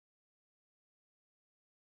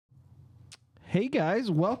Hey guys,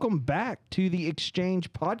 welcome back to the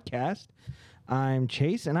Exchange Podcast. I'm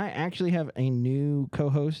Chase, and I actually have a new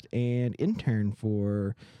co-host and intern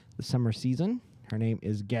for the summer season. Her name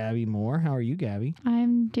is Gabby Moore. How are you, Gabby?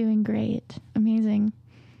 I'm doing great. Amazing.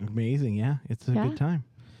 Amazing, yeah. It's a good time.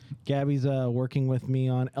 Gabby's working with me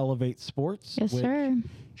on Elevate Sports. Yes, which sir.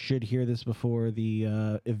 Should hear this before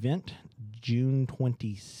the event, June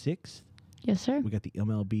 26th. Yes, sir. We got the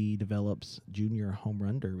MLB Develops Junior Home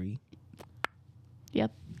Run Derby.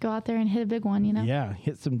 Yep. Go out there and hit a big one, you know? Yeah,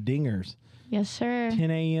 hit some dingers. Yes, sir. 10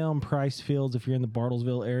 a.m. Price Fields if you're in the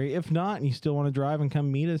Bartlesville area. If not, and you still want to drive and come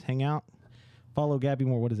meet us, hang out, follow Gabby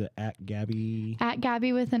Moore. What is it? At Gabby? At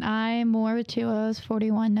Gabby with an I, Moore with two O's,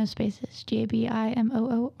 41, no spaces.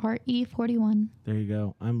 GABIMOORE 41. There you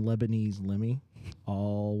go. I'm Lebanese Lemmy.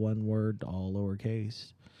 All one word, all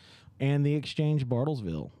lowercase. And the Exchange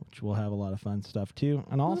Bartlesville, which will have a lot of fun stuff too.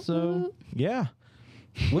 And also, yeah,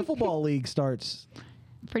 Wiffle Ball League starts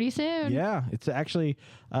pretty soon. Yeah, it's actually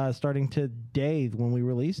starting today when we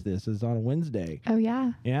release this. Is on a Wednesday. Oh,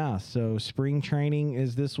 yeah. Yeah, so spring training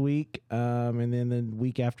is this week, and then the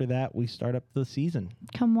week after that, we start up the season.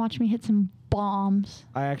 Come watch me hit some bombs.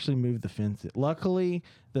 I actually moved the fence. Luckily,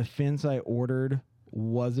 the fence I ordered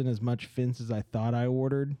wasn't as much fence as I thought I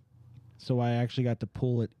ordered, so I actually got to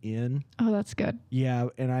pull it in. Oh, that's good. Yeah,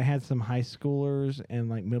 and I had some high schoolers and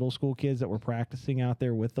like middle school kids that were practicing out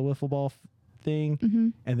there with the wiffle ball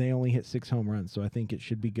thing, and they only hit 6 home runs, so I think it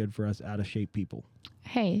should be good for us out of shape people.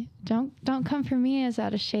 Hey, don't come for me as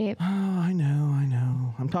out of shape. Oh, I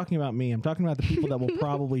know. I'm talking about me. I'm talking about the people that will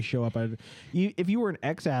probably show up. If you were an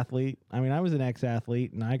ex-athlete, I mean, I was an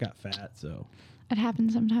ex-athlete and I got fat, so. It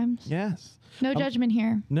happens sometimes. Yes. No judgment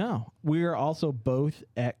here. No. We are also both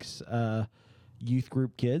youth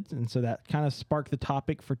group kids, and so that kind of sparked the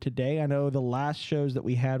topic for today. I know the last shows that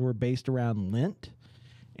we had were based around Lent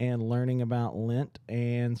and learning about Lent,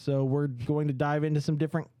 and so we're going to dive into some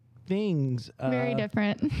different things. Very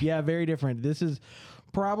different. Yeah, very different. This is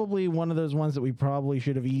probably one of those ones that we probably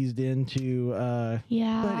should have eased into.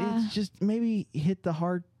 Yeah. But it's just maybe hit the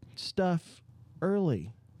hard stuff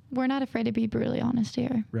early. We're not afraid to be brutally honest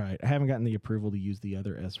here. Right. I haven't gotten the approval to use the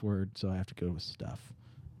other S word, so I have to go with stuff.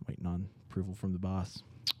 Waiting on approval from the boss.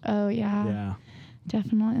 Oh, yeah. Yeah.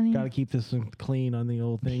 Definitely. Got to keep this one clean on the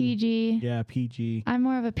old thing. PG. Yeah, PG. I'm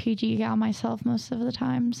more of a PG gal myself most of the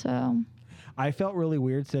time, so. I felt really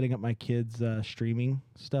weird setting up my kids' streaming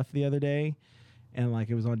stuff the other day, and like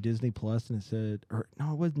it was on Disney Plus, and it said, or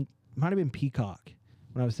no, it wasn't. It might have been Peacock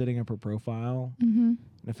when I was setting up her profile, and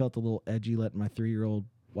I felt a little edgy letting my 3-year-old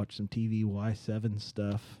watch some TV Y7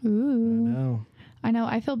 stuff. Ooh. I know.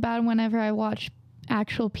 I feel bad whenever I watch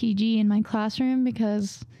actual PG in my classroom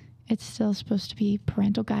because it's still supposed to be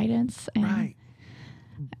parental guidance, and Right.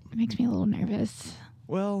 it makes me a little nervous.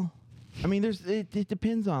 Well, I mean, it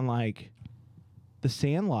depends on like The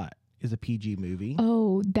Sandlot is a PG movie.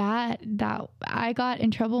 Oh, that I got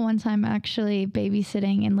in trouble one time actually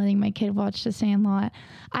babysitting and letting my kid watch The Sandlot.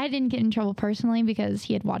 I didn't get in trouble personally because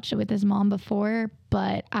he had watched it with his mom before,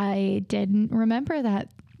 but I didn't remember that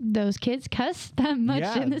those kids cussed that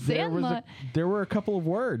much in The Sandlot. There were a couple of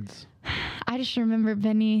words. I just remember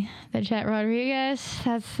Benny the Jet Rodriguez.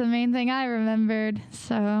 That's the main thing I remembered.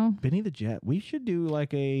 So Benny the Jet. We should do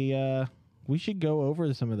like we should go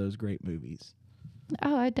over some of those great movies.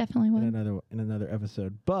 Oh, I definitely would. In another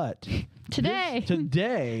episode. But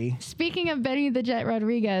today, speaking of Benny the Jet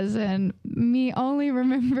Rodriguez and me only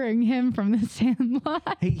remembering him from The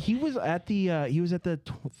Sandlot. Hey, he was at the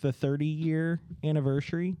 30-year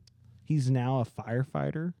anniversary. He's now a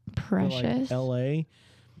firefighter. Precious. For, like, LA.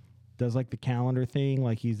 Does like the calendar thing,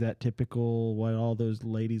 like he's that typical what all those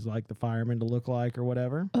ladies like the firemen to look like or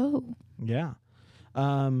whatever. Oh. Yeah.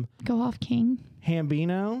 Go off, King.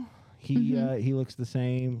 Hambino. He looks the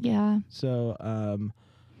same. Yeah. So,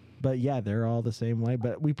 but yeah, they're all the same way.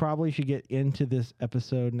 But we probably should get into this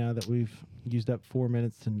episode now that we've used up 4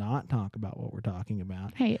 minutes to not talk about what we're talking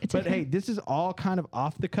about. Hey, hey, this is all kind of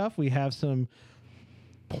off the cuff. We have some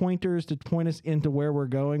pointers to point us into where we're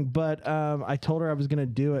going. But I told her I was going to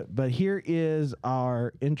do it. But here is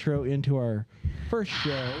our intro into our first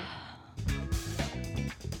show.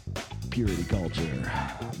 Purity culture,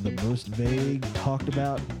 the most vague, talked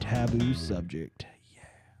about, taboo subject. Yeah.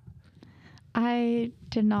 I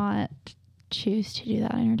did not choose to do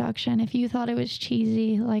that introduction. If you thought it was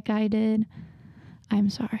cheesy like I did, I'm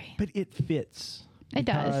sorry. But it fits. It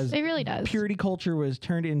does. It really does. Purity culture was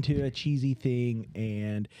turned into a cheesy thing,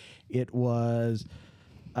 and it was...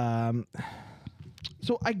 so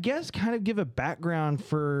I guess kind of give a background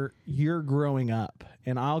for your growing up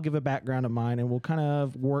and I'll give a background of mine, and we'll kind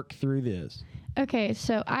of work through this. Okay,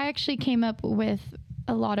 so I actually came up with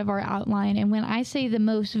a lot of our outline, and when I say the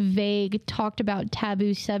most vague, talked about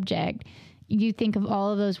taboo subject, you think of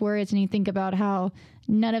all of those words and you think about how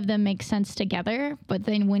none of them make sense together. But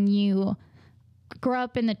then when you grow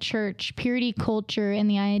up in the church, purity culture and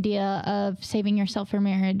the idea of saving yourself for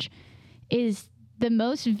marriage is the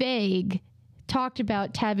most vague talked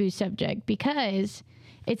about taboo subject, because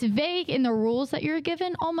it's vague in the rules that you're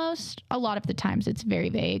given. Almost a lot of the times it's very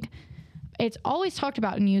vague. It's always talked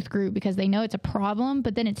about in youth group because they know it's a problem,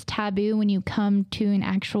 but then it's taboo when you come to an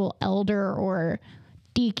actual elder or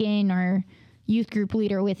deacon or youth group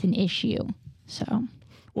leader with an issue. So,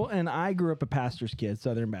 well, and I grew up a pastor's kid,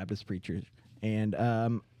 Southern Baptist preacher, and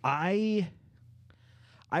I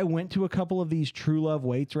went to a couple of these True Love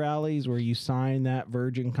Waits rallies where you sign that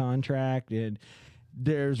virgin contract and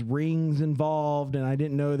there's rings involved, and I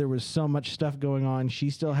didn't know there was so much stuff going on. She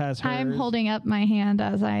still has hers. I'm holding up my hand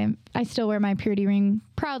as I still wear my purity ring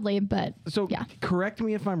proudly, but so yeah. Correct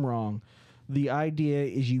me if I'm wrong. The idea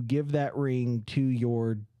is you give that ring to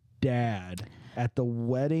your dad at the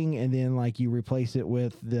wedding, and then like you replace it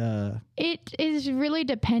with the... It is really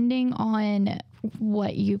depending on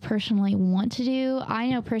what you personally want to do. I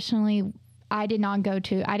know personally I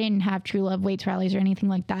didn't have True Love Waits rallies or anything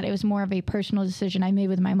like that. It was more of a personal decision I made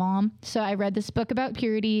with my mom. So I read this book about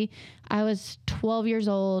purity. I was 12 years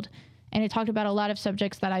old, and it talked about a lot of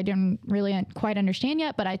subjects that I didn't really quite understand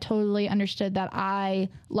yet, but I totally understood that I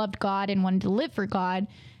loved God and wanted to live for God.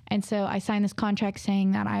 And so I signed this contract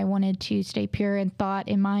saying that I wanted to stay pure in thought,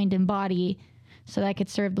 in mind, and body so that I could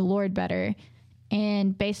serve the Lord better.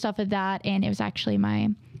 And based off of that, and it was actually my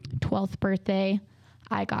 12th birthday,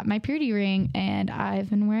 I got my purity ring, and I've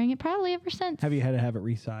been wearing it proudly ever since. Have you had to have it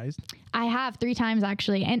resized? I have 3 times,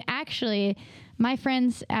 actually. And actually, my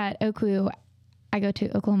friends at OKU, I go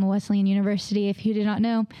to Oklahoma Wesleyan University, if you did not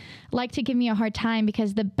know, like to give me a hard time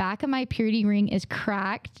because the back of my purity ring is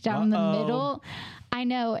cracked down the middle. I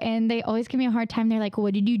know, and they always give me a hard time. They're like,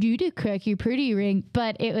 what did you do to crack your purity ring?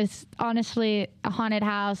 But it was honestly a haunted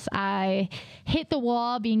house. I hit the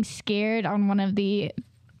wall being scared on one of the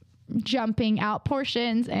jumping out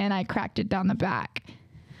portions, and I cracked it down the back.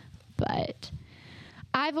 But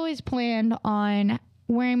I've always planned on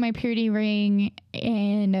wearing my purity ring,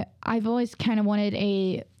 and I've always kind of wanted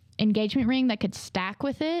a engagement ring that could stack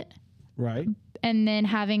with it. Right. And then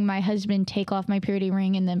having my husband take off my purity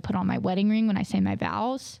ring and then put on my wedding ring when I say my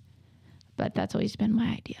vows. But that's always been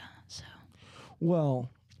my idea. So, well,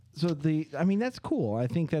 that's cool. I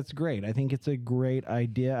think that's great. I think it's a great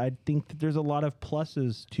idea. I think that there's a lot of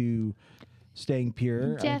pluses to staying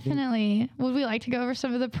pure. Definitely. Would we like to go over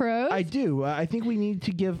some of the pros? I do. I think we need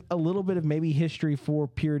to give a little bit of maybe history for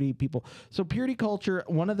purity people. So purity culture,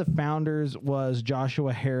 one of the founders was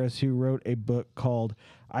Joshua Harris, who wrote a book called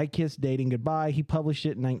I Kissed Dating Goodbye. He published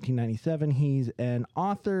it in 1997. He's an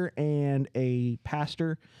author and a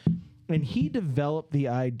pastor. And he developed the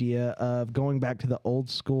idea of going back to the old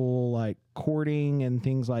school, like courting and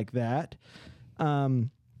things like that.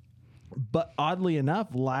 But oddly enough,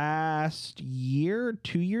 last year,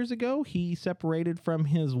 2 years ago, he separated from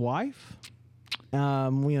his wife.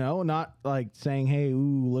 Not like saying, hey,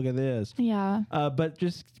 ooh, look at this. Yeah. But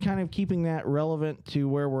just kind of keeping that relevant to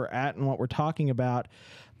where we're at and what we're talking about.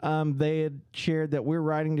 They had shared that we're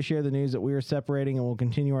writing to share the news that we are separating and will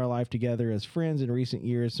continue our life together as friends. In recent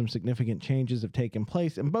years, some significant changes have taken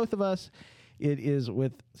place in both of us. It is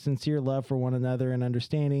with sincere love for one another and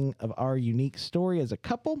understanding of our unique story as a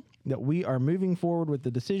couple that we are moving forward with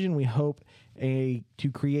the decision. We hope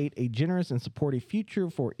to create a generous and supportive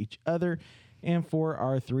future for each other and for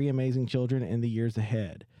our 3 amazing children in the years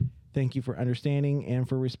ahead. Thank you for understanding and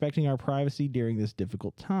for respecting our privacy during this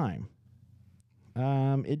difficult time.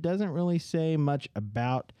 It doesn't really say much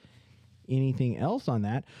about anything else on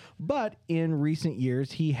that, but in recent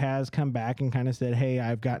years he has come back and kind of said, hey,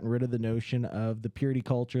 I've gotten rid of the notion of the purity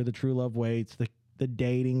culture, the True Love Waits, the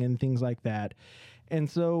dating and things like that. And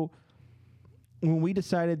so when we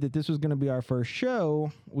decided that this was going to be our first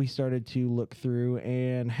show, we started to look through,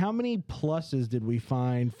 and how many pluses did we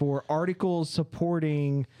find for articles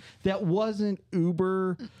supporting that wasn't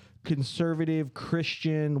uber conservative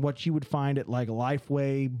Christian, what you would find at like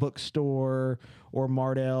Lifeway bookstore or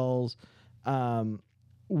Martell's,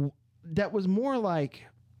 that was more like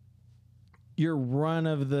your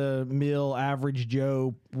run-of-the-mill average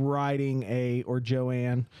Joe writing a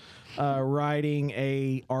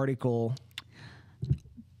article.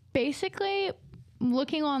 Basically,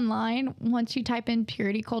 looking online, once you type in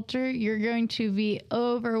purity culture, you're going to be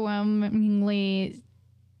overwhelmingly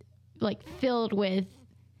like filled with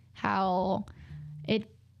how it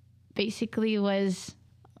basically was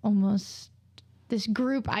almost this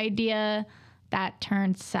group idea that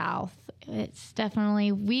turned south. It's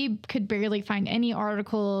definitely, we could barely find any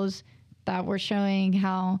articles that were showing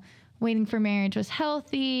how waiting for marriage was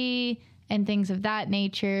healthy and things of that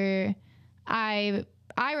nature. I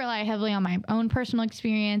rely heavily on my own personal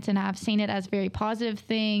experience and I've seen it as a very positive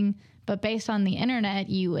thing, but based on the internet,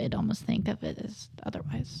 you would almost think of it as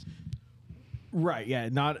otherwise. Right. Yeah.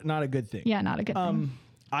 Not a good thing. Yeah, not a good thing.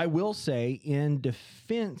 I will say, in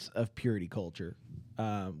defense of purity culture,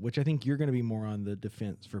 which I think you're going to be more on the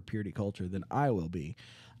defense for purity culture than I will be,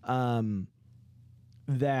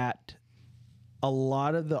 that a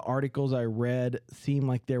lot of the articles I read seemed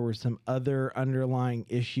like there were some other underlying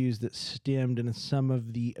issues that stemmed in some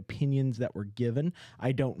of the opinions that were given.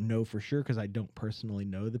 I don't know for sure because I don't personally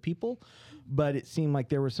know the people, but it seemed like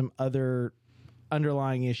there were some other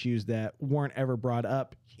underlying issues that weren't ever brought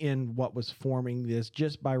up in what was forming this,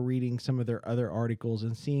 just by reading some of their other articles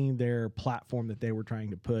and seeing their platform that they were trying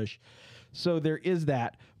to push. So there is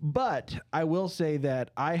that. But I will say that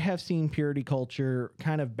I have seen purity culture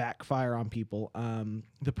kind of backfire on people.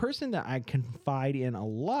 The person that I confide in a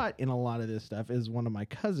lot of this stuff is one of my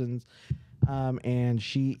cousins. And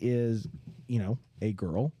she is, a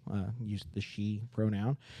girl, use the she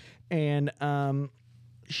pronoun. And,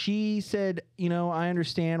 she said, I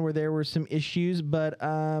understand where there were some issues, but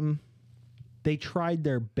they tried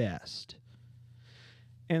their best.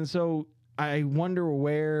 And so I wonder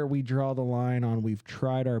where we draw the line on we've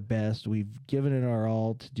tried our best, we've given it our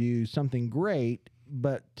all to do something great,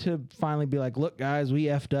 but to finally be like, look, guys, we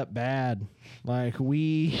effed up bad. Like,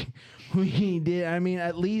 we did. I mean,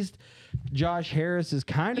 at least Josh Harris is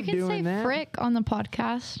kind of doing that. You can say frick on the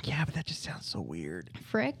podcast. Yeah, but that just sounds so weird.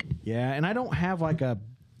 Frick? Yeah, and I don't have like a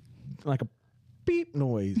beep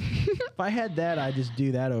noise. If I had that, I'd just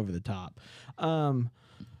do that over the top.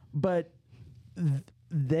 But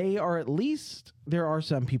they are, at least there are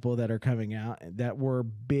some people that are coming out that were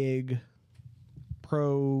big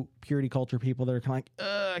pro purity culture people that are kind of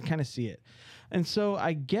like, I kind of see it. And so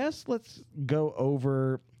I guess let's go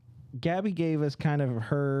over. Gabby gave us kind of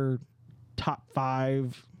her top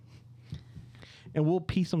 5, and we'll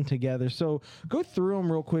piece them together. So go through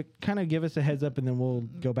them real quick, kind of give us a heads up, and then we'll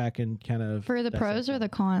go back and kind of... For the pros or the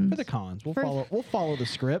cons? For the cons. We'll follow the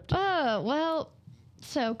script. Oh, well,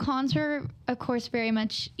 so cons are, of course, very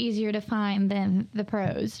much easier to find than the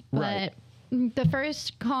pros. Right. But the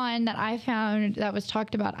first con that I found that was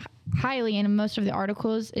talked about highly in most of the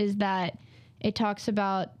articles is that it talks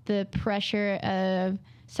about the pressure of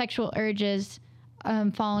sexual urges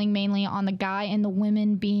falling mainly on the guy, and the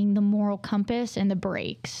women being the moral compass and the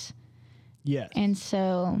brakes. Yes. And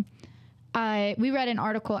so we read an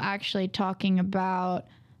article actually talking about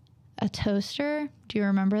a toaster. Do you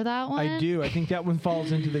remember that one? I do. I think that one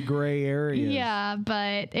falls into the gray area. Yeah,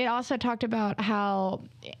 but it also talked about how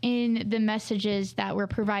in the messages that were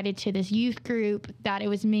provided to this youth group that it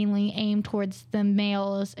was mainly aimed towards the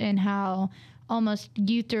males, and how almost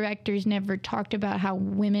youth directors never talked about how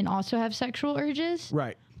women also have sexual urges.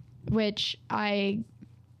 Right. Which I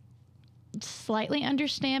slightly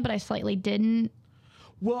understand, but I slightly didn't.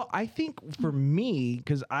 Well, I think for me,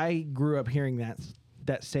 because I grew up hearing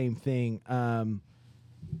that same thing,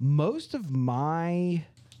 most of my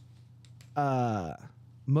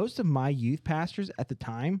youth pastors at the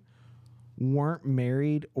time weren't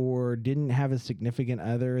married or didn't have a significant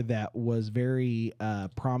other that was very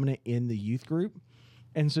prominent in the youth group.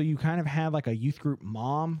 And so you kind of had like a youth group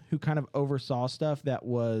mom who kind of oversaw stuff that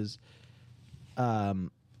was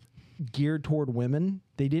geared toward women.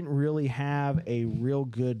 They didn't really have a real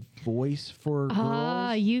good voice for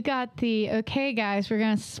girls. You got okay, guys, we're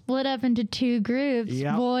going to split up into 2 groups.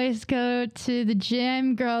 Yep. Boys go to the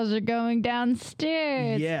gym, girls are going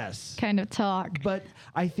downstairs. Yes. Kind of talk. But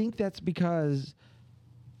I think that's because,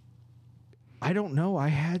 I don't know, I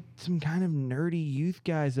had some kind of nerdy youth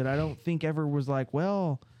guys that I don't think ever was like,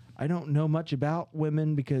 well, I don't know much about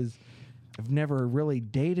women because I've never really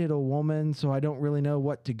dated a woman, so I don't really know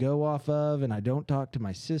what to go off of, and I don't talk to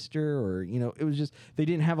my sister, or, it was just, they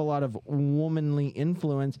didn't have a lot of womanly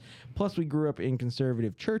influence. Plus, we grew up in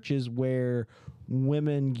conservative churches where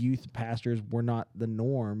women youth pastors were not the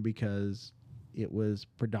norm because it was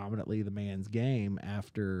predominantly the man's game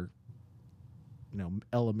after,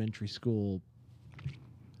 elementary school.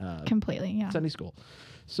 Completely, yeah. Sunday school.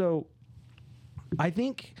 So I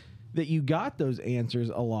think that you got those answers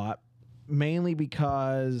a lot, mainly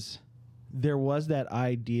because there was that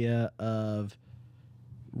idea of,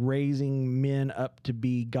 raising men up to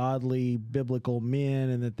be godly biblical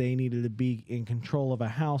men and that they needed to be in control of a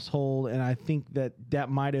household. And I think that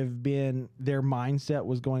might have been their mindset,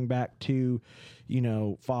 was going back to,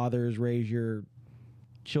 fathers, raise your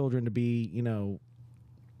children to be,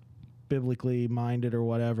 biblically minded or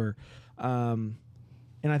whatever. And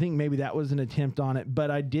I think maybe that was an attempt on it, but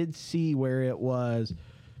I did see where it was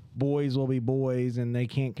boys will be boys and they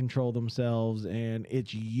can't control themselves, and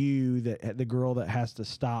it's you, the girl, that has to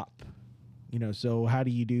stop. So how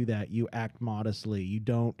do you do that? You act modestly. You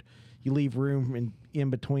leave room in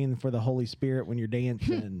between for the Holy Spirit when you're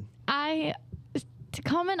dancing. To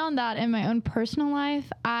comment on that in my own personal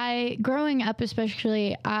life, growing up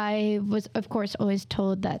especially, I was, of course, always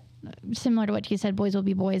told that, similar to what you said, boys will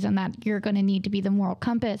be boys, and that you're going to need to be the moral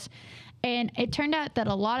compass. And it turned out that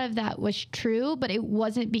a lot of that was true, but it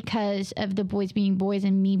wasn't because of the boys being boys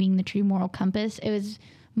and me being the true moral compass. It was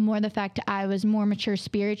more the fact that I was more mature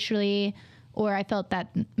spiritually, or I felt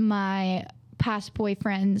that my past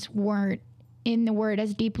boyfriends weren't in the Word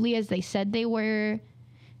as deeply as they said they were.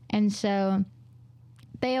 And so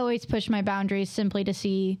they always pushed my boundaries simply to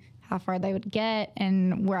see how far they would get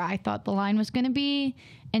and where I thought the line was going to be,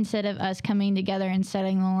 instead of us coming together and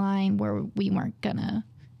setting the line where we weren't going to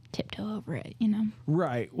tiptoe over it,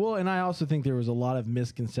 Right. Well, and I also think there was a lot of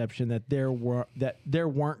misconception that there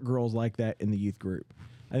weren't girls like that in the youth group.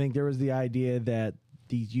 I think there was the idea that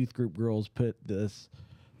these youth group girls put this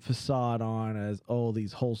facade on as,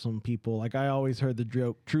 these wholesome people. Like, I always heard the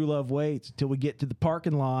joke, true love waits till we get to the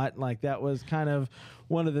parking lot. Like, that was kind of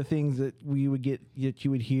one of the things that you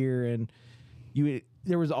would hear, and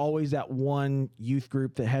there was always that one youth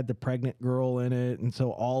group that had the pregnant girl in it, and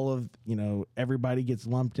so all of everybody gets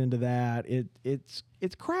lumped into that.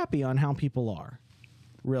 It's crappy on how people are,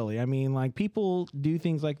 really. I mean, like, people do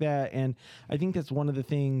things like that, and I think that's one of the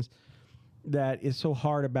things that is so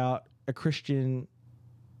hard about a Christian,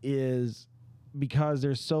 is because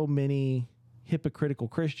there's so many hypocritical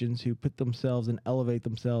Christians who put themselves and elevate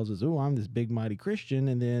themselves as, I'm this big mighty Christian,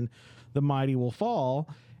 and then the mighty will fall.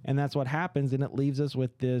 And that's what happens, and it leaves us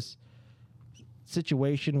with this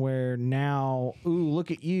situation where now, look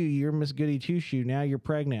at you, you're Miss Goody Two-Shoe, now you're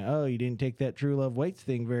pregnant. Oh, you didn't take that true love waits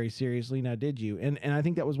thing very seriously, now did you? And I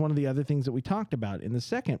think that was one of the other things that we talked about in the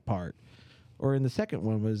second part, or in the second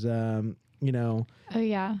one, was, Oh,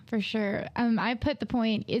 yeah, for sure. I put the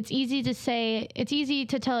point, it's easy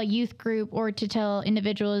to tell a youth group or to tell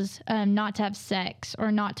individuals not to have sex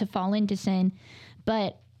or not to fall into sin,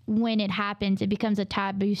 but when it happens, it becomes a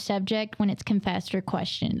taboo subject when it's confessed or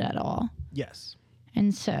questioned at all. Yes.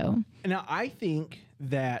 And so. Now, I think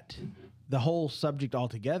that the whole subject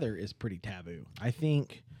altogether is pretty taboo. I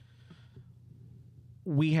think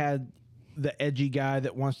we had the edgy guy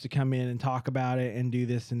that wants to come in and talk about it and do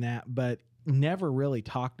this and that, but never really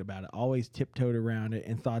talked about it, always tiptoed around it,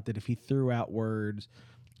 and thought that if he threw out words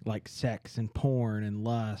like sex and porn and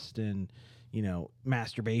lust and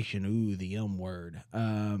masturbation, the M word,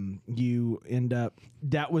 you end up,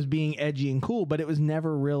 that was being edgy and cool, but it was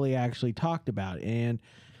never really actually talked about. And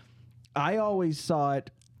I always saw it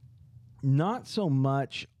not so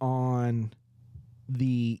much on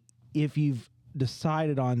if you've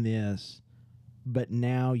decided on this, but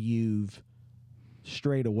now you've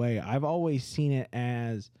strayed away. I've always seen it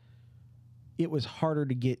as it was harder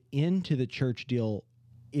to get into the church deal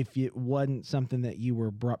if it wasn't something that you were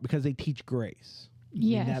brought, because they teach grace.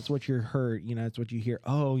 Yes. And that's what you're heard. That's what you hear.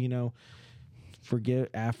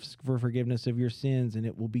 Ask for forgiveness of your sins and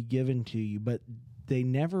it will be given to you. But they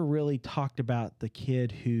never really talked about the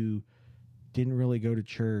kid who didn't really go to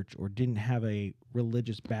church or didn't have a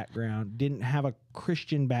religious background, didn't have a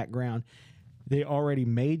Christian background. They already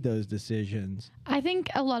made those decisions. I think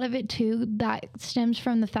a lot of it too, that stems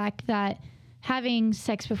from the fact that having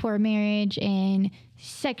sex before marriage and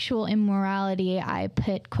sexual immorality, I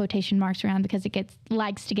put quotation marks around because it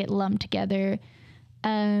likes to get lumped together,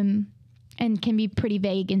 and can be pretty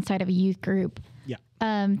vague inside of a youth group. Yeah.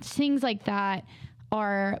 Things like that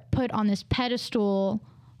are put on this pedestal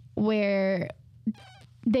where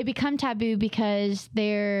they become taboo because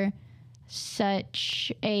they're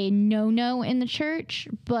such a no-no in the church.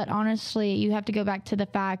 But honestly, you have to go back to the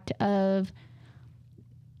fact of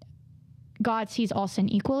God sees all sin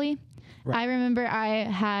equally. Right. I remember I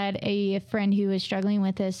had a friend who was struggling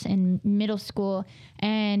with this in middle school,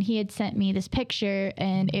 and he had sent me this picture,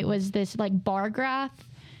 and it was this like bar graph,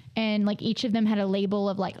 and like each of them had a label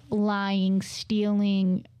of like lying,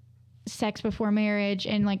 stealing, sex before marriage,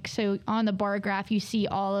 and like so on the bar graph you see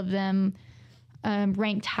all of them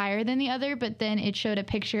ranked higher than the other, but then it showed a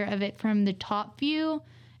picture of it from the top view,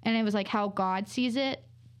 and it was like how God sees it.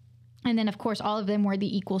 And then, of course, all of them were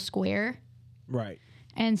the equal square. Right.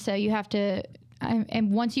 And so you have to,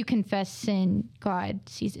 and once you confess sin, God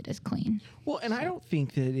sees it as clean. Well, and I don't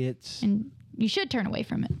think that it's... And you should turn away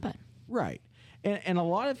from it, but... Right. And a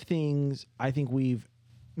lot of things I think we've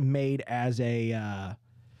made as a,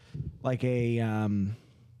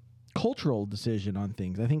 cultural decision on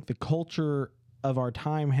things. I think the culture of our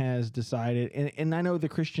time has decided, and I know the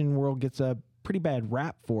Christian world gets a pretty bad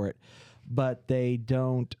rap for it, but they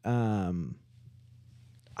don't, I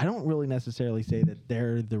don't really necessarily say that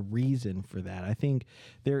they're the reason for that. I think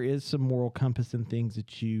there is some moral compass in things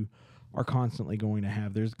that you are constantly going to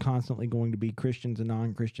have. There's constantly going to be Christians and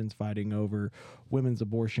non-Christians fighting over women's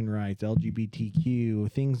abortion rights,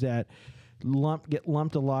 LGBTQ, things that get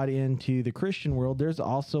lumped a lot into the Christian world. There's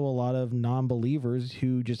also a lot of non-believers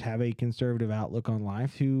who just have a conservative outlook on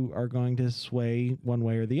life who are going to sway one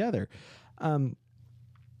way or the other.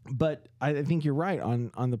 But I think you're right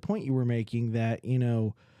on the point you were making that, you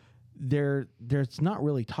know, there's not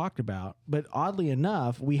really talked about, but oddly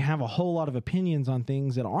enough, we have a whole lot of opinions on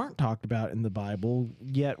things that aren't talked about in the Bible,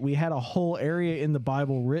 yet we had a whole area in the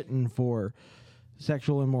Bible written for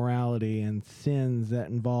sexual immorality and sins that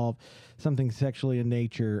involve something sexually in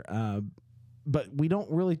nature, but we don't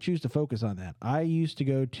really choose to focus on that. I used to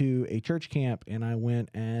go to a church camp, and I went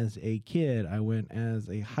as a kid, I went as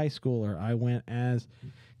a high schooler, I went as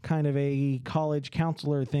kind of a college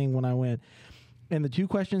counselor thing when I went. And the two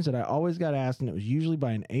questions that I always got asked, and it was usually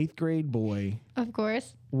by an 8th grade boy, of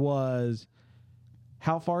course, was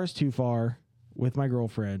how far is too far with my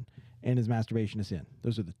girlfriend, and is masturbation a sin?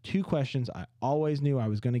 Those are the two questions I always knew I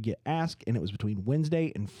was going to get asked, and it was between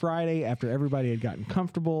Wednesday and Friday after everybody had gotten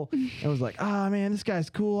comfortable and was like, ah, man, this guy's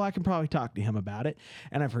cool. I can probably talk to him about it.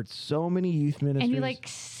 And I've heard so many youth ministers. And you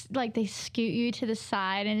like they scoot you to the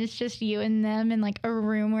side, and it's just you and them in like a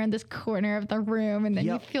room or in this corner of the room, and then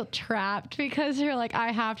you feel trapped because you're like,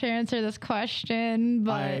 I have to answer this question,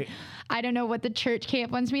 but I don't know what the church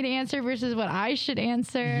camp wants me to answer versus what I should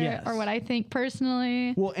answer or what I think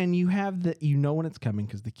personally. Well, and you have that, you know when it's coming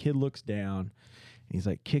because the kid looks down and he's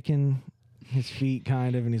like kicking his feet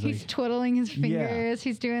kind of, and he's like twiddling his fingers.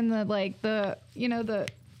 He's doing the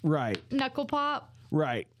right knuckle pop.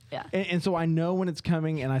 Right. Yeah. And so I know when it's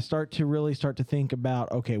coming, and I start to think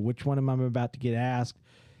about, okay, which one am I about to get asked?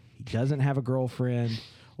 He doesn't have a girlfriend,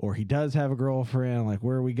 or he does have a girlfriend. Like,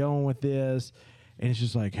 where are we going with this? And it's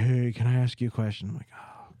just like, hey, can I ask you a question? I'm like,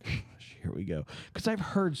 oh, gosh, here we go. Because I've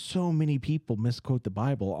heard so many people misquote the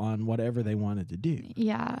Bible on whatever they wanted to do.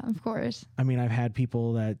 Yeah, of course. I mean, I've had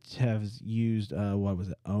people that have used,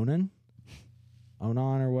 Onan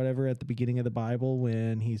or whatever at the beginning of the Bible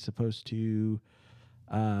when he's supposed to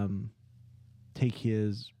take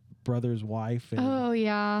his brother's wife. And,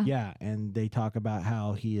 yeah, and they talk about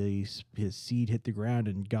how his seed hit the ground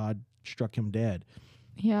and God struck him dead.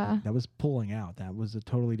 Yeah. That was pulling out. That was a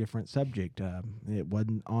totally different subject. It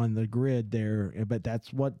wasn't on the grid there, but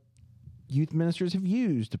that's what youth ministers have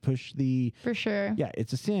used to push the... For sure. Yeah,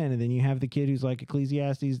 it's a sin. And then you have the kid who's like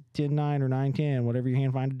Ecclesiastes 10:9 or 9:10, whatever your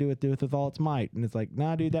hand find to do it with all its might. And it's like,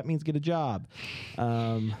 nah, dude, that means get a job.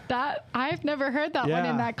 That I've never heard that one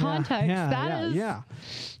in that context. Yeah.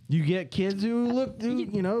 You get kids who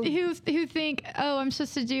who think, oh, I'm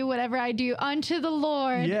supposed to do whatever I do unto the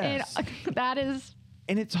Lord. Yes. And that is...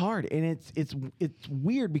 And it's hard, and it's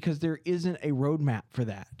weird because there isn't a roadmap for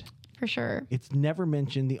that. For sure. It's never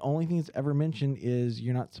mentioned. The only thing that's ever mentioned is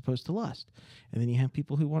you're not supposed to lust. And then you have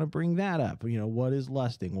people who want to bring that up. You know, what is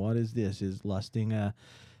lusting? What is this? Is lusting a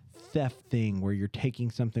theft thing where you're taking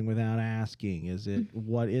something without asking? Is it,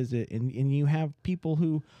 what is it? And you have people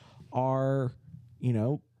who are, you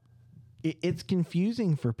know, it's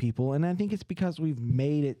confusing for people, and I think it's because we've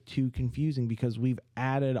made it too confusing because we've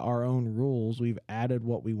added our own rules. We've added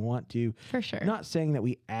what we want to. For sure. Not saying that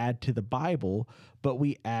we add to the Bible, but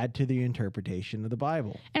we add to the interpretation of the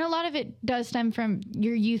Bible. And a lot of it does stem from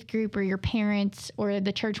your youth group or your parents or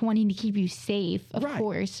the church wanting to keep you safe, of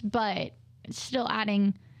course, but still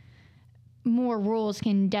adding more rules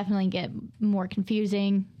can definitely get more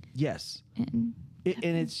confusing. Yes. And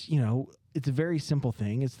it's, you know, it's a very simple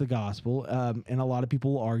thing. It's the gospel. And a lot of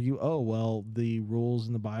people will argue, oh, well, the rules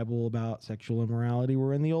in the Bible about sexual immorality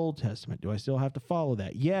were in the Old Testament. Do I still have to follow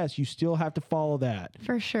that? Yes, you still have to follow that.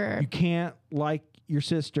 For sure. You can't like your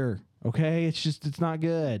sister, okay? It's not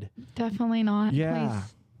good. Definitely not. Yeah.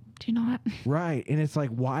 Please do not. Right. And it's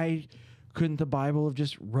like, why couldn't the Bible have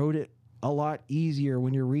just wrote it a lot easier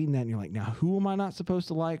when you're reading that and you're like, now, who am I not supposed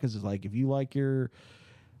to like? Because it's like, if you like your,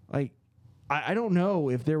 like, I don't know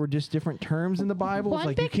if there were just different terms in the Bible. It's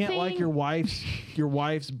like, you can't like your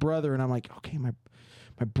wife's brother. And I'm like, okay, my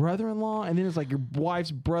my brother-in-law, and then it's like your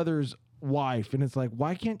wife's brother's wife, and it's like,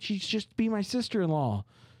 why can't she just be my sister-in-law?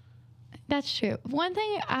 That's true. One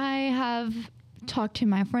thing I have talked to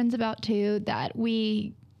my friends about too that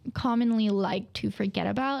we commonly like to forget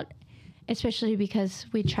about, especially because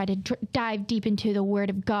we try to dive deep into the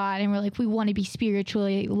Word of God, and we're like, we want to be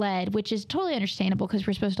spiritually led, which is totally understandable because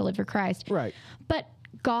we're supposed to live for Christ. Right. But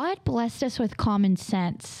God blessed us with common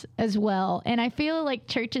sense as well. And I feel like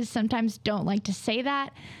churches sometimes don't like to say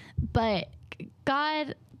that, but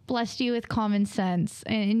God blessed you with common sense,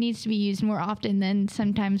 and it needs to be used more often than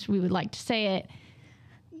sometimes we would like to say it.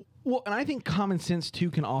 Well, and I think common sense,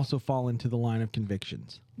 too, can also fall into the line of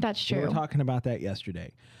convictions. That's true. We were talking about that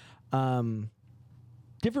yesterday.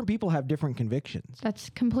 Different people have different convictions.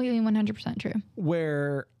 That's completely 100% true.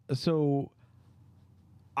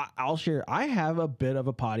 I'll share. I have a bit of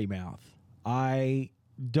a potty mouth. I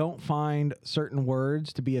don't find certain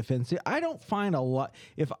words to be offensive. I don't find a lot.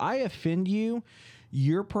 If I offend you,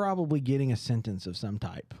 you're probably getting a sentence of some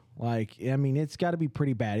type. Like, I mean, it's got to be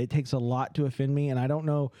pretty bad. It takes a lot to offend me. And I don't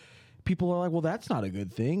know. People are like, well, that's not a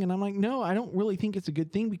good thing. And I'm like, no, I don't really think it's a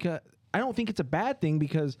good thing, because I don't think it's a bad thing,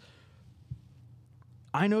 because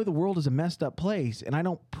I know the world is a messed up place, and I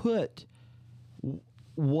don't put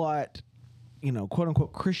what, quote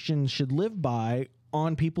unquote Christians should live by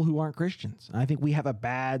on people who aren't Christians. I think we have a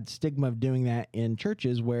bad stigma of doing that in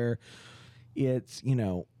churches, where it's,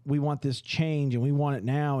 we want this change and we want it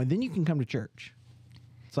now, and then you can come to church.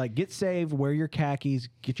 It's like, get saved, wear your khakis,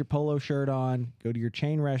 get your polo shirt on, go to your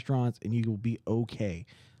chain restaurants, and you will be okay.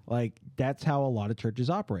 Like, that's how a lot of churches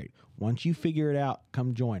operate. Once you figure it out,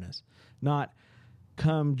 come join us. Not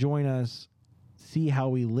come join us, see how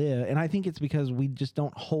we live. And I think it's because we just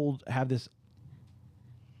don't have this.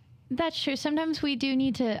 That's true. Sometimes we do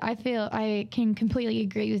need to, I feel I can completely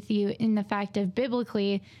agree with you in the fact of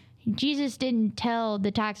biblically, Jesus didn't tell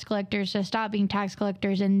the tax collectors to stop being tax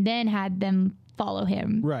collectors and then had them follow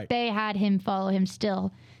him. Right. They had him follow him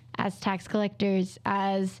still as tax collectors.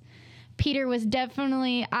 As Peter was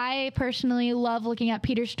definitely, I personally love looking at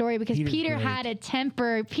Peter's story, because Peter had a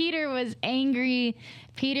temper. Peter was angry.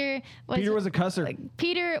 Peter was a cusser.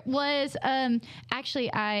 Peter was,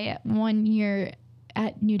 actually, one year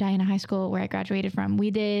at New Diana High School, where I graduated from,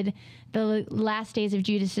 we did the Last Days of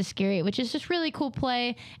Judas Iscariot, which is just really cool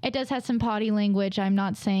play. It does have some potty language. I'm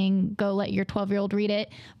not saying go let your 12-year-old read it,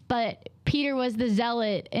 but Peter was the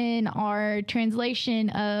zealot in our translation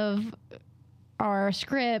of our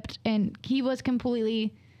script, and he was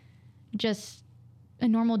completely just a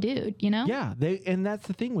normal dude, Yeah, and that's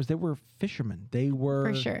the thing, was they were fishermen. They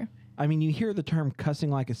were, for sure. I mean, you hear the term cussing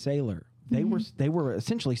like a sailor. They were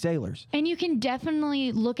essentially sailors. And you can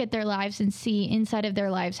definitely look at their lives and see inside of their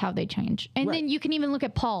lives how they change. And then you can even look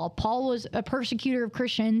at Paul. Paul was a persecutor of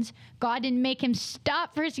Christians. God didn't make him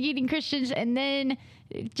stop persecuting Christians, and then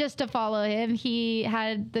just to follow him, he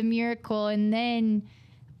had the miracle, and then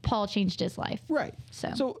Paul changed his life. Right.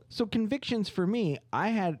 So convictions for me, I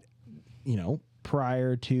had,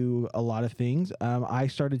 prior to a lot of things, I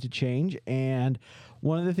started to change, and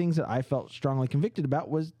one of the things that I felt strongly convicted about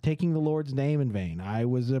was taking the Lord's name in vain. I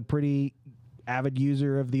was a pretty avid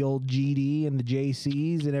user of the old GD and the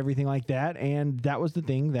JCs and everything like that, and that was the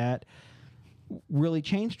thing that really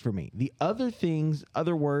changed for me. The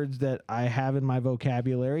other words that I have in my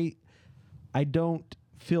vocabulary, I don't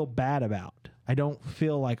feel bad about. I don't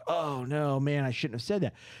feel like, oh no, man, I shouldn't have said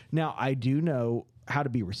that. Now, I do know how to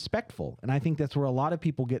be respectful, and I think that's where a lot of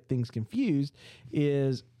people get things confused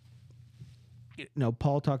is,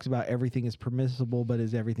 Paul talks about everything is permissible, but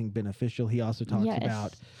is everything beneficial? He also talks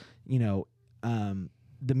about,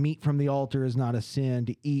 the meat from the altar is not a sin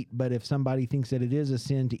to eat, but if somebody thinks that it is a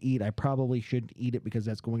sin to eat, I probably shouldn't eat it because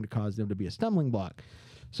that's going to cause them to be a stumbling block.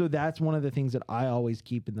 So that's one of the things that I always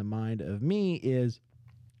keep in the mind of me is,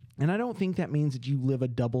 and I don't think that means that you live a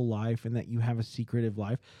double life and that you have a secretive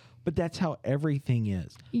life, but that's how everything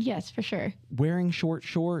is. Yes, for sure. Wearing short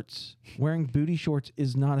shorts, wearing booty shorts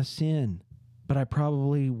is not a sin, but I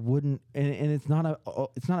probably wouldn't, and it's not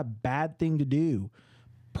a bad thing to do.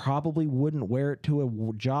 Probably wouldn't wear it to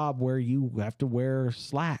a job where you have to wear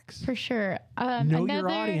slacks. For sure. Know your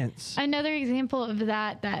audience. Another example of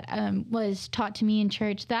that was taught to me in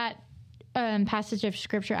church, that passage of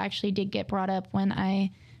scripture actually did get brought up when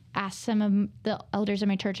I asked some of the elders of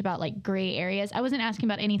my church about like gray areas. I wasn't asking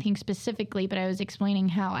about anything specifically, but I was explaining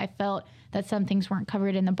how I felt that some things weren't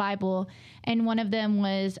covered in the Bible. And one of them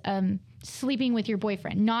was sleeping with your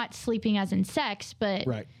boyfriend, not sleeping as in sex, but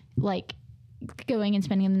like going and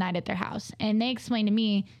spending the night at their house. And they explained to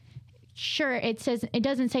me, sure, it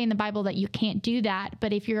doesn't say in the Bible that you can't do that,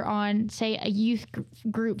 but if you're on, say, a youth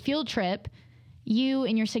group field trip, you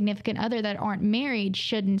and your significant other that aren't married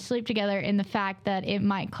shouldn't sleep together, in the fact that it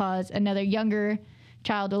might cause another younger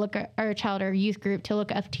child to look at, or a child or youth group to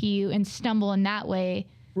look up to you and stumble in that way.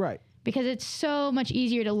 Right. Because it's so much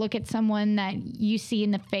easier to look at someone that you see in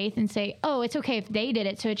the faith and say, oh, it's okay if they did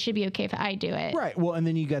it, so it should be okay if I do it. Right. Well, and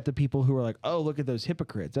then you got the people who are like, oh, look at those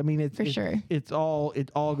hypocrites. I mean, it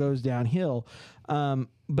all goes downhill.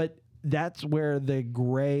 But that's where the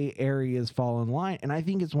gray areas fall in line. And I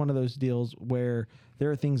think it's one of those deals where there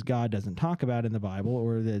are things God doesn't talk about in the Bible,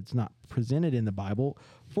 or that it's not presented in the Bible,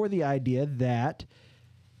 for the idea that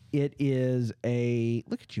it is a...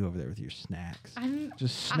 Look at you over there with your snacks. I'm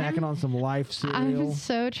snacking on some Life cereal. I'm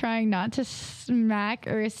so trying not to smack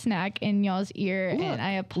or snack in y'all's ear, and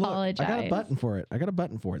I apologize. Look, I got a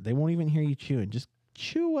button for it. They won't even hear you chewing. Just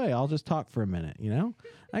chew away. I'll just talk for a minute, you know?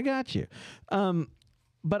 I got you.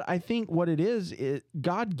 But I think what it is,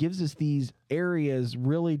 God gives us these areas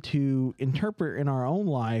really to interpret in our own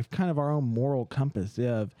life, kind of our own moral compass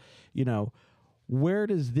of, you know, where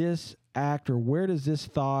does this act, or where does this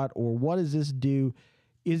thought, or what does this do?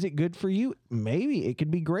 Is it good for you? Maybe it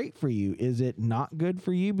could be great for you. Is it not good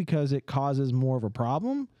for you because it causes more of a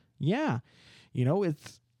problem? Yeah. You know,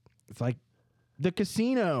 it's like the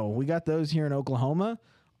casino. We got those here in Oklahoma.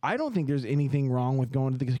 I don't think there's anything wrong with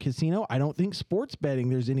going to the casino. I don't think sports betting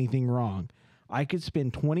there's anything wrong. I could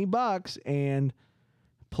spend $20 and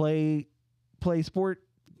play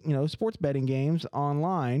sports betting games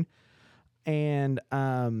online, and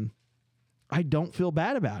I don't feel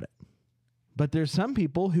bad about it. But there's some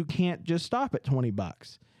people who can't just stop at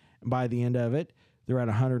 $20. And by the end of it, they're at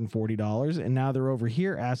 $140, and now they're over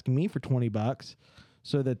here asking me for $20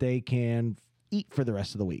 so that they can eat for the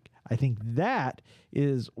rest of the week. I think that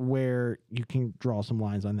is where you can draw some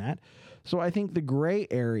lines on that. So I think the gray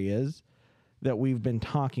areas that we've been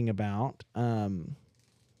talking about, oh,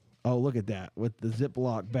 look at that with the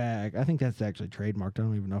Ziploc bag. I think that's actually trademarked. I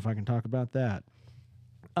don't even know if I can talk about that.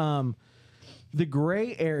 The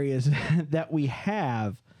gray areas that we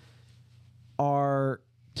have are,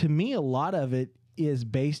 to me, a lot of it is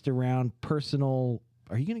based around personal.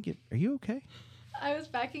 Are you okay? I was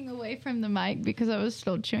backing away from the mic because I was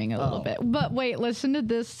still chewing a little bit. But wait, listen to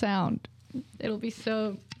this sound. It'll be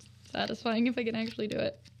so satisfying if I can actually do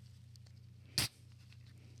it.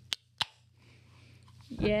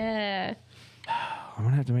 Yeah. I'm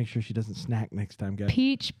going to have to make sure she doesn't snack next time, guys.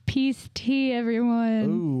 Peach Peace Tea, everyone.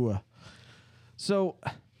 Ooh. So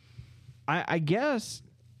I guess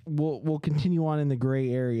we'll continue on in the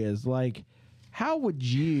gray areas. Like, how would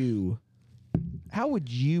you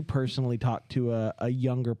personally talk to a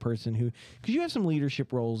younger person who, because you have some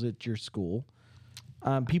leadership roles at your school.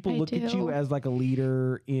 People look at you as like a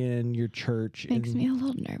leader in your church. Makes me a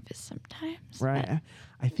little nervous sometimes. Right.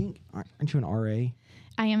 I think, aren't you an RA?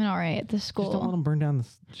 I am an RA at the school. Just don't let them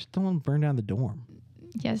burn down the dorm.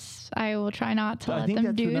 Yes, I will try not to let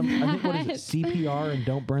them do that. I think, what is it, CPR and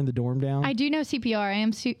don't burn the dorm down? I do know CPR. I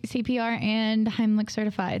am CPR and Heimlich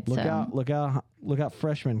certified. Look out,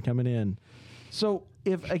 freshmen coming in. So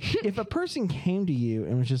if a person came to you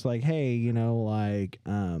and was just like, hey, you know, like,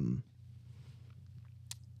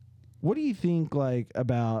 what do you think, like,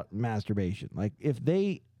 about masturbation? Like, if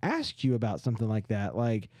they asked you about something like that,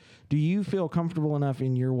 like, do you feel comfortable enough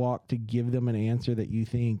in your walk to give them an answer that you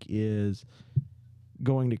think is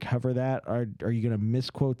going to cover that? Or are you going to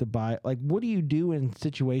misquote the Bible? Like, what do you do in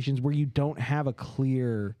situations where you don't have a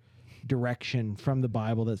clear direction from the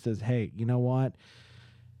Bible that says, hey, you know what?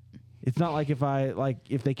 It's not like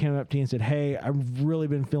if they came up to you and said, hey, I've really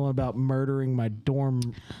been feeling about murdering my dorm.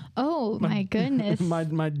 Oh, my goodness. my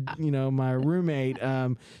roommate.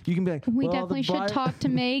 You can be like, we definitely should talk to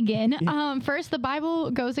Megan. First, the Bible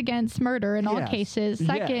goes against murder in all cases.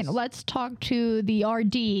 Second, let's talk to the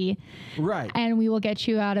RD. Right. And we will get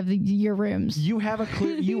you out of your rooms. You have a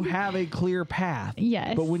clear path.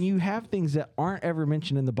 Yes. But when you have things that aren't ever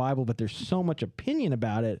mentioned in the Bible, but there's so much opinion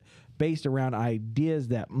about it, based around ideas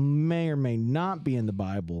that may or may not be in the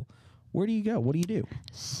Bible, where do you go? What do you do?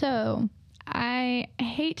 So I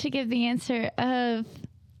hate to give the answer of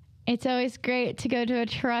it's always great to go to a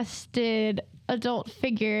trusted adult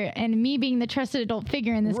figure, and me being the trusted adult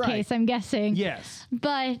figure in this case, I'm guessing. Yes.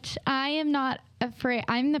 But I am not afraid.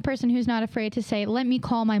 I'm the person who's not afraid to say, let me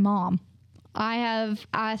call my mom. I have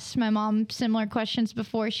asked my mom similar questions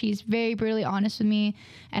before. She's very brutally honest with me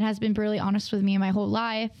and has been brutally honest with me my whole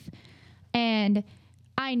life. And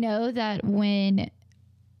I know that when...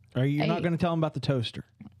 You're not going to tell them about the toaster?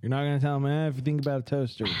 You're not going to tell them, if you think about a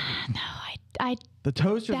toaster? No, The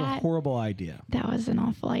toaster's a That- horrible idea. That was an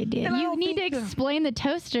awful idea. And I You don't need to think explain the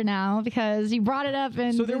toaster now because you brought it up.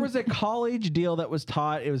 And So there was a college deal that was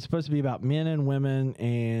taught. It was supposed to be about men and women,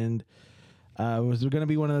 and it was going to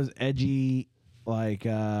be one of those edgy, like,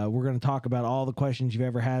 we're going to talk about all the questions you've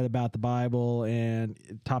ever had about the Bible, and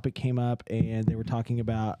topic came up, and they were talking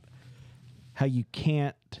about how you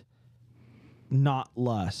can't not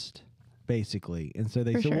lust, basically. And so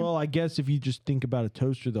they For said, sure. well, I guess if you just think about a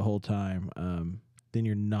toaster the whole time, then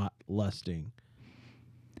you're not lusting.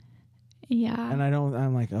 Yeah. And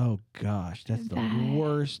I'm like, oh gosh, that's the That-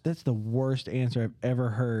 worst. That's the worst answer I've ever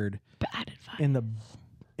heard Bad advice.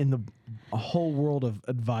 in the whole world of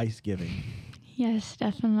advice giving. Yes,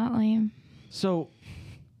 definitely. So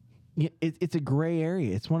it's a gray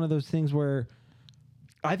area. It's one of those things where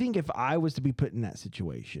I think if I was to be put in that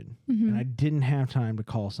situation and I didn't have time to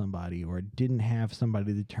call somebody, or I didn't have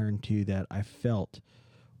somebody to turn to that I felt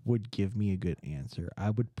would give me a good answer,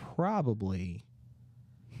 I would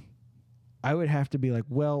have to be like,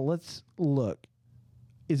 well, let's look.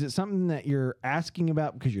 Is it something that you're asking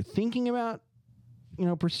about because you're thinking about,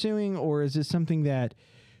 pursuing, or is this something that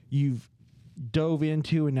you've dove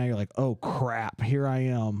into and now you're like, oh crap, here I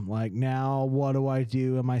am. Like, now what do I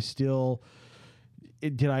do? Am I still,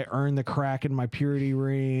 did I earn the crack in my purity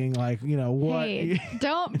ring? Like, what? Hey,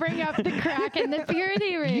 don't bring up the crack in the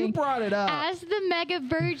purity ring. You brought it up. As the mega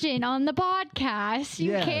virgin on the podcast,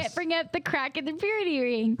 you Yes. can't bring up the crack in the purity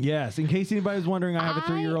ring. Yes, in case anybody's wondering, I have a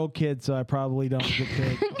 3-year-old kid, so I probably don't get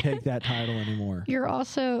to take that title anymore. You're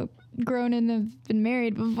also grown and have been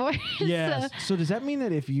married before. Yes. So, So does that mean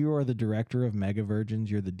that if you are the director of Mega Virgins,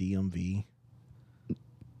 you're the DMV?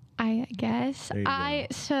 I guess. There you go.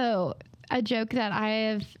 So a joke that I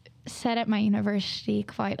have said at my university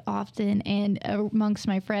quite often and amongst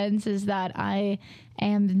my friends is that I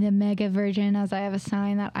am the mega virgin, as I have a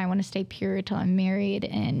sign that I want to stay pure till I'm married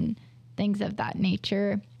and things of that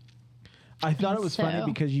nature. I thought it was funny So-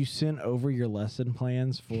 because you sent over your lesson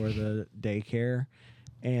plans for the daycare,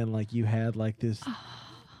 and like you had like this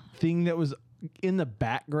thing that was in the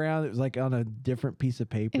background. It was like on a different piece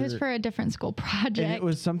of paper. It was for a different school project. and it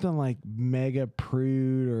was something like mega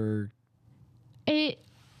prude or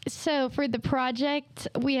So for the project,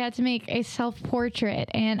 we had to make a self-portrait,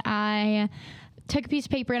 and I took a piece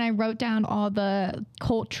of paper and I wrote down all the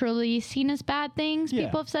culturally seen as bad things Yeah.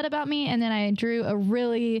 people have said about me, and then I drew a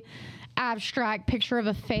really abstract picture of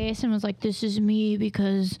a face and was like, this is me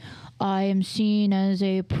because I am seen as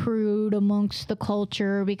a prude amongst the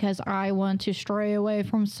culture because I want to stray away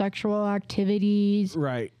from sexual activities.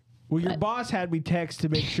 right. Well, your boss had me text to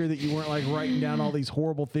make sure that you weren't like writing down all these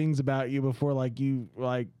horrible things about you before we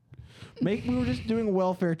were just doing a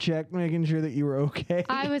welfare check, making sure that you were okay.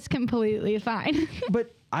 I was completely fine.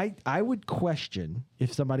 But I would question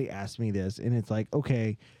if somebody asked me this and it's like,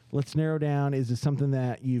 okay, let's narrow down. Is this something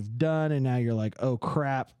that you've done and now you're like, oh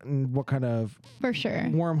crap, and what kind of For sure.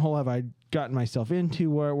 wormhole have I gotten myself into?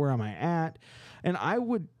 Where am I at? And I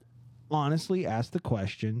would honestly ask the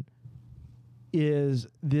question,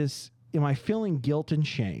 am I feeling guilt and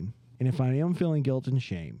shame? And if I am feeling guilt and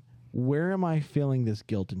shame, where am I feeling this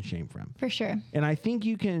guilt and shame from? For sure. And I think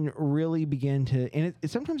you can really begin to, and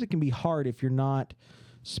sometimes it can be hard if you're not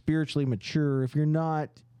spiritually mature, if you're not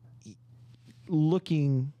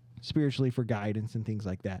looking spiritually for guidance and things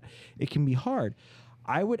like that. It can be hard.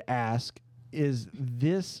 I would ask, is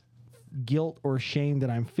this guilt or shame that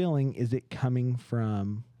I'm feeling, is it coming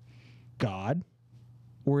from God?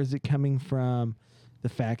 Or is it coming from the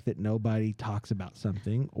fact that nobody talks about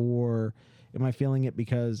something? Or am I feeling it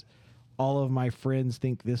because all of my friends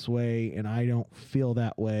think this way and I don't feel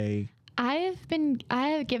that way? I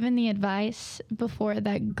have given the advice before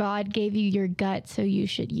that God gave you your gut, so you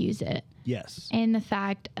should use it. Yes. And the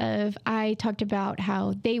fact of, I talked about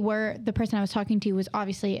how the person I was talking to was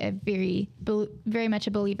obviously a very much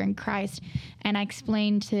a believer in Christ. And I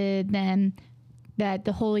explained to them that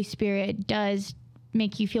the Holy Spirit does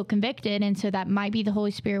make you feel convicted. And so that might be the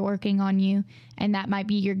Holy Spirit working on you. And that might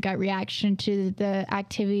be your gut reaction to the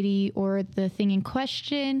activity or the thing in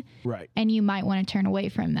question. Right. And you might want to turn away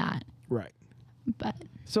from that. Right. But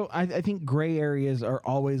So I think gray areas are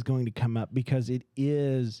always going to come up because it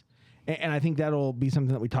is, and I think that'll be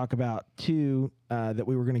something that we talk about too, that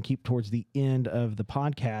we were going to keep towards the end of the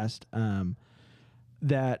podcast,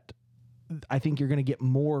 that I think you're going to get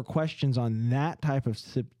more questions on that type of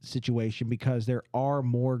situation because there are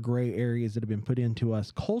more gray areas that have been put into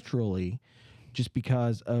us culturally just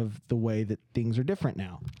because of the way that things are different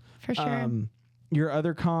now. for sure. Your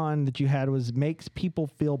other con that you had was makes people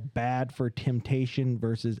feel bad for temptation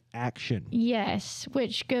versus action. Yes,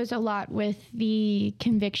 which goes a lot with the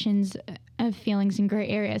convictions of feelings in gray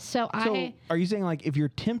areas. So are you saying like if you're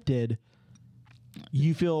tempted,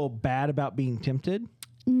 you feel bad about being tempted?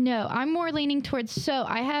 No, I'm more leaning towards, so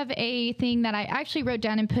I have a thing that I actually wrote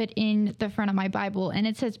down and put in the front of my Bible, and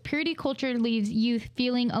it says, purity culture leaves youth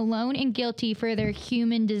feeling alone and guilty for their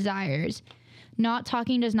human desires. Not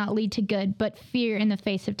talking does not lead to good, but fear in the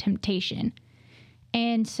face of temptation.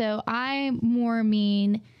 And so I more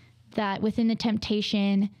mean that within the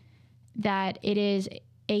temptation, that it is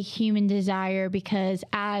a human desire, because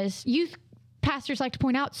as youth pastors like to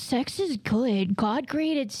point out, sex is good. God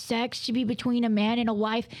created sex to be between a man and a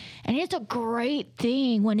wife, and it's a great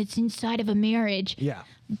thing when it's inside of a marriage. Yeah.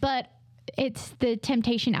 But it's the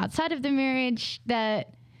temptation outside of the marriage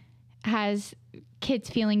that has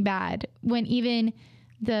kids feeling bad, when even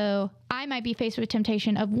though I might be faced with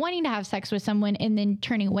temptation of wanting to have sex with someone and then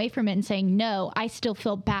turning away from it and saying no, I still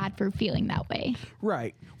feel bad for feeling that way.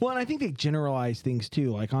 Right. Well, and I think they generalize things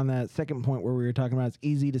too. Like on that second point where we were talking about, it's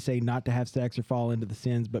easy to say not to have sex or fall into the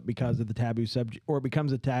sins, but because of the taboo subject, or it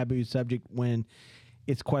becomes a taboo subject when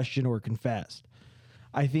it's questioned or confessed.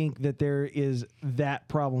 I think that there is that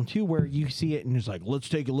problem too, where you see it and it's like, let's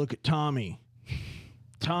take a look at Tommy.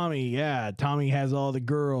 Tommy has all the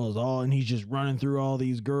girls, and he's just running through all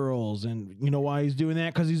these girls, and you know why he's doing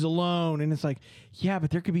that? Because he's alone. And it's like, yeah,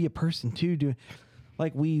 but there could be a person too doing,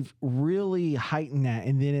 like, we've really heightened that.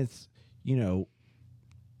 And then it's, you know,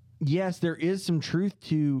 yes, there is some truth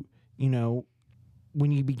to, you know,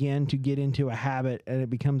 when you begin to get into a habit and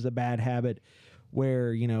it becomes a bad habit,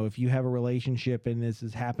 where, you know, if you have a relationship and this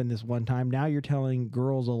has happened this one time, now you're telling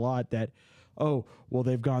girls a lot that, oh, well,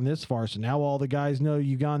 they've gone this far, so now all the guys know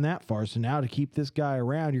you've gone that far. So now to keep this guy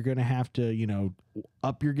around, you're going to have to, you know,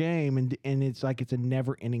 up your game. And it's like it's a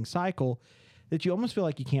never-ending cycle that you almost feel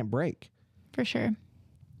like you can't break. For sure.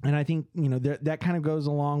 And I think, you know, that kind of goes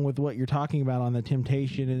along with what you're talking about on the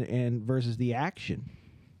temptation and versus the action.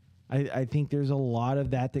 I think there's a lot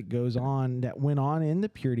of that goes on, that went on in the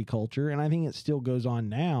purity culture, and I think it still goes on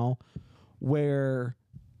now, where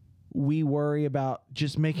we worry about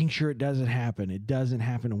just making sure it doesn't happen. It doesn't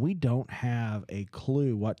happen. And we don't have a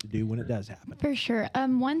clue what to do when it does happen. For sure.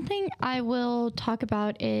 One thing I will talk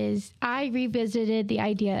about is I revisited the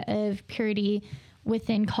idea of purity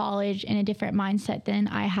within college in a different mindset than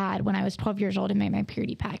I had when I was 12 years old and made my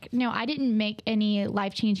purity pack. No, I didn't make any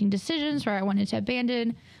life-changing decisions where I wanted to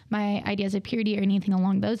abandon my ideas of purity or anything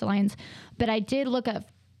along those lines. But I did look up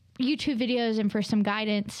YouTube videos and for some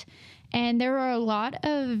guidance. And there were a lot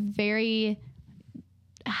of very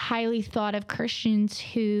highly thought of Christians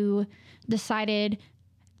who decided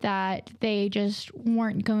that they just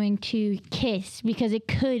weren't going to kiss because it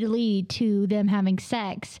could lead to them having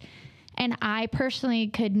sex. And I personally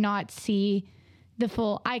could not see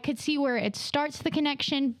I could see where it starts the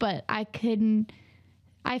connection, but I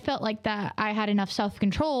felt like that I had enough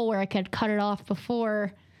self-control where I could cut it off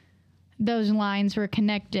before those lines were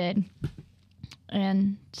connected.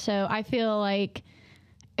 And so I feel like,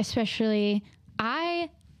 especially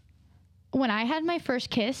when I had my first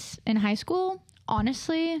kiss in high school,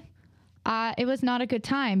 honestly, it was not a good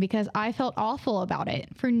time because I felt awful about it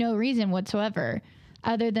for no reason whatsoever,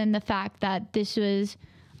 other than the fact that this was,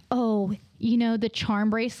 the charm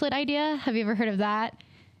bracelet idea. Have you ever heard of that?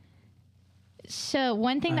 So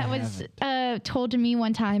one thing that was told to me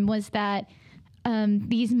one time was that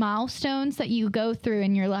these milestones that you go through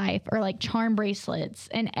in your life are like charm bracelets,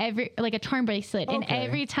 and a charm bracelet. Okay. And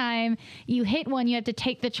every time you hit one, you have to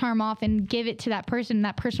take the charm off and give it to that person, and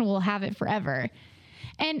that person will have it forever.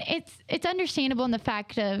 And it's understandable in the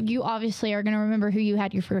fact of you obviously are going to remember who you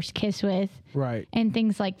had your first kiss with. Right. And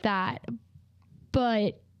things like that.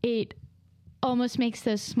 But it almost makes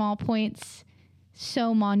those small points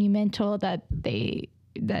so monumental that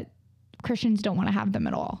Christians don't want to have them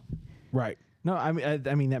at all. Right. No, I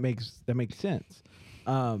mean that makes sense.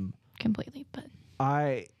 Completely, but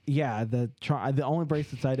the only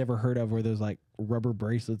bracelets I'd ever heard of were those like rubber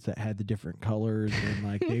bracelets that had the different colors, and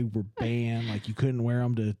like they were banned, like you couldn't wear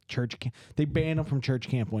them to church camp. They banned them from church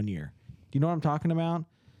camp one year. Do you know what I'm talking about?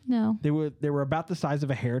 No. They were about the size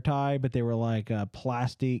of a hair tie, but they were like a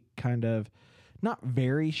plastic, kind of not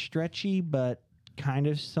very stretchy, but kind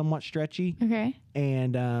of somewhat stretchy. Okay.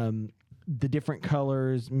 And the different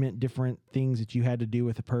colors meant different things that you had to do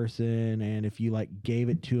with a person, and if you like gave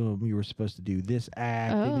it to them, you were supposed to do this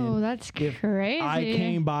act. Oh, that's crazy! I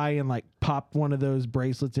came by and like popped one of those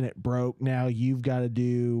bracelets and it broke. Now you've got to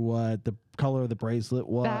do what the color of the bracelet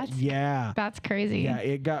was. That's crazy. Yeah,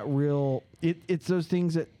 it got real. It's those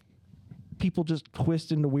things that people just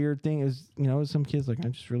twist into weird things. Some kids like, I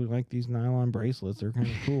just really like these nylon bracelets. They're kind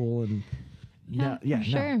of cool, and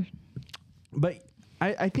sure. But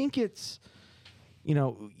I think it's,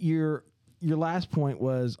 your last point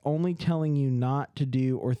was only telling you not to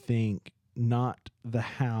do or think, not the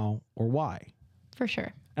how or why. For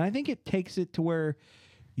sure. And I think it takes it to where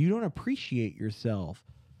you don't appreciate yourself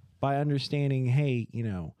by understanding, hey,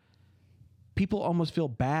 people almost feel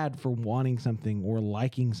bad for wanting something or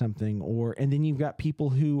liking something, and then you've got people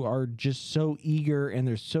who are just so eager and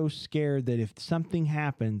they're so scared that if something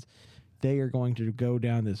happens, they are going to go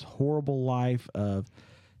down this horrible life of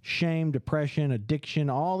shame, depression, addiction,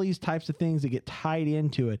 all these types of things that get tied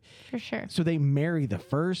into it. For sure. So they marry the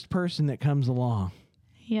first person that comes along.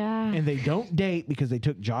 Yeah. And they don't date because they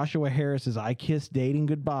took Joshua Harris's I Kiss Dating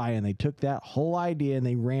Goodbye, and they took that whole idea and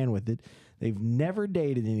they ran with it. They've never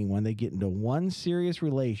dated anyone. They get into one serious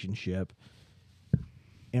relationship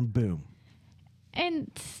and boom. And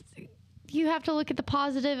you have to look at the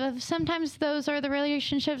positive of sometimes those are the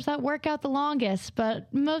relationships that work out the longest,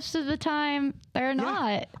 but most of the time they're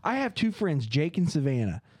not. I have two friends, Jake and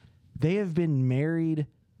Savannah. They have been married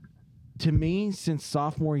to me since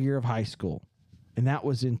sophomore year of high school, and that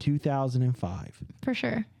was in 2005. For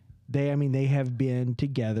sure. They have been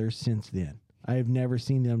together since then. I have never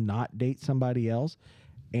seen them not date somebody else,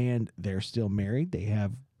 and they're still married. They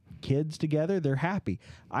have kids together. They're happy.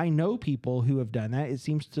 I know people who have done that. It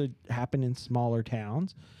seems to happen in smaller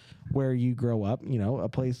towns where you grow up, a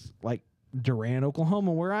place like Durant,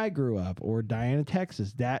 Oklahoma, where I grew up, or Diana,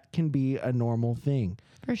 Texas. That can be a normal thing.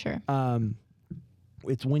 For sure.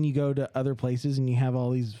 It's when you go to other places and you have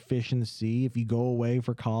all these fish in the sea, if you go away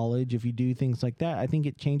for college, if you do things like that, I think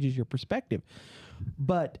it changes your perspective.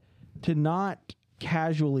 But to not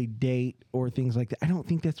casually date or things like that, I don't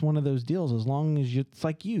think that's one of those deals. As long as it's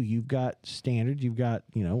like you've got standards, you've got,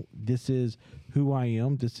 this is who I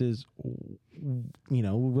am. This is,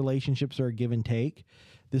 relationships are a give and take.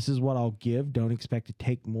 This is what I'll give. Don't expect to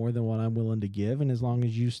take more than what I'm willing to give. And as long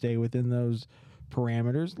as you stay within those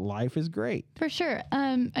parameters, life is great. For sure.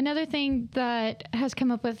 Another thing that has come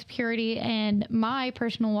up with purity and my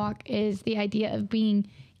personal walk is the idea of being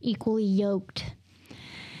equally yoked.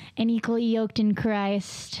 And equally yoked in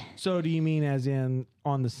Christ. So do you mean as in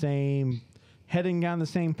on the same, heading down the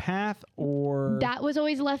same path, or? That was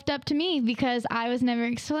always left up to me because I was never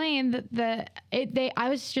explained I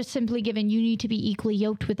was just simply given, you need to be equally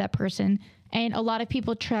yoked with that person. And a lot of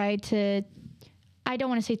people tried to, I don't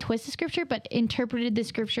want to say twist the scripture, but interpreted the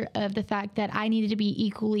scripture of the fact that I needed to be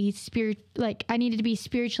equally I needed to be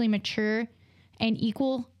spiritually mature and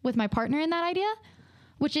equal with my partner in that idea.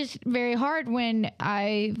 Which is very hard when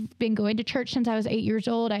I've been going to church since I was 8 years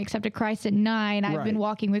old. I accepted Christ at 9. I've been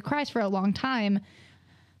walking with Christ for a long time.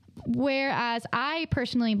 Whereas I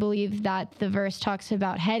personally believe that the verse talks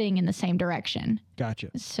about heading in the same direction.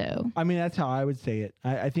 Gotcha. So. That's how I would say it.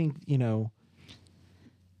 I think, you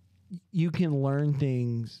can learn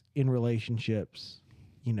things in relationships.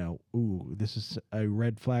 This is a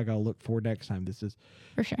red flag I'll look for next time. This is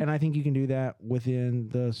for sure. And I think you can do that within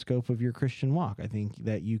the scope of your Christian walk. I think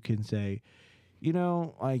that you can say,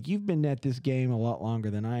 you've been at this game a lot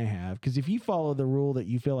longer than I have. Because if you follow the rule that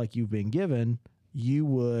you feel like you've been given, you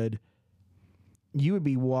would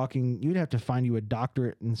be walking, you'd have to find you a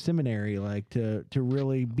doctorate in seminary, to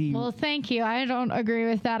really be. Well, thank you. I don't agree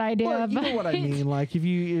with that idea. Well, you know what I mean? Like if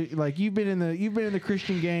you've been in the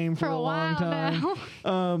Christian game for a long time.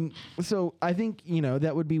 Now. So I think,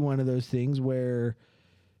 that would be one of those things where,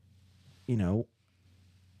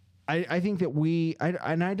 I think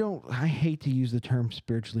that I hate to use the term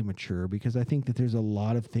spiritually mature because I think that there's a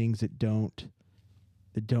lot of things that don't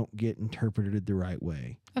get interpreted the right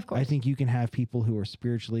way. Of course. I think you can have people who are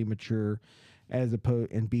spiritually mature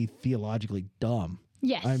and be theologically dumb.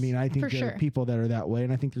 Yes. I think there are people that are that way,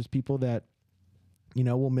 and I think there's people that,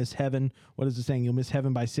 will miss heaven. What is the saying? You'll miss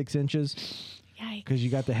heaven by 6 inches. Because you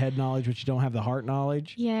got the head knowledge, but you don't have the heart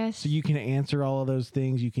knowledge. Yes. So you can answer all of those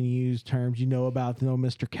things. You can use terms about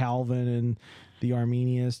Mr. Calvin and the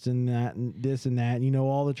Arminians and that and this and that. And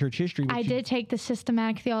all the church history. I did take the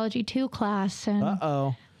Systematic Theology 2 class. And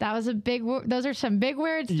that was a big. Those are some big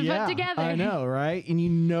words to put together. I know, right? And you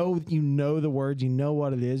know the words. You know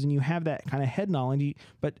what it is, and you have that kind of head knowledge.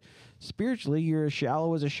 But spiritually, you're as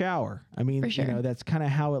shallow as a shower. For sure. That's kind of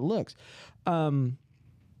how it looks.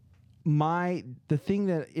 The thing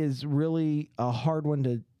that is really a hard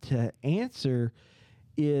one to answer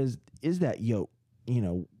is that yoke,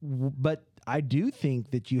 but I do think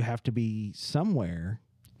that you have to be somewhere.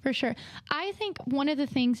 For sure. I think one of the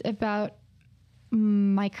things about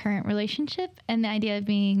my current relationship and the idea of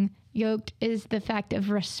being yoked is the fact of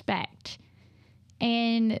respect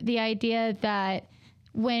and the idea that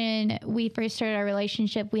when we first started our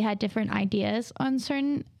relationship, we had different ideas on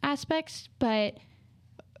certain aspects, but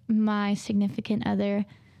my significant other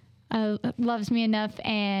loves me enough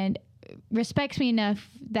and respects me enough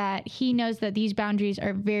that he knows that these boundaries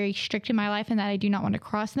are very strict in my life and that I do not want to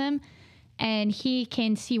cross them. And he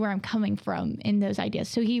can see where I'm coming from in those ideas.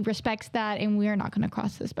 So he respects that, and we are not going to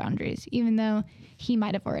cross those boundaries, even though he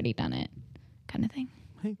might have already done it, kind of thing.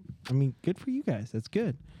 Hey, I mean, good for you guys. That's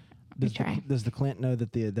good. Does the Clint know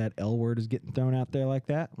that that L word is getting thrown out there like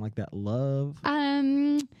that love?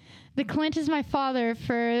 The Clint is my father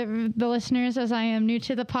for the listeners, as I am new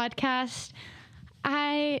to the podcast.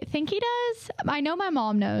 I think he does. I know my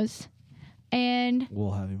mom knows, and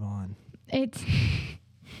we'll have him on. It's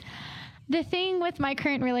the thing with my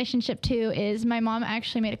current relationship too is my mom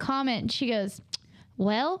actually made a comment. She goes,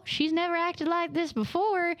 "Well, she's never acted like this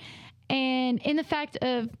before," and in the fact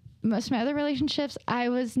of most of my other relationships, I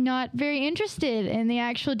was not very interested in the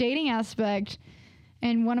actual dating aspect.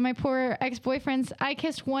 And one of my poor ex-boyfriends, I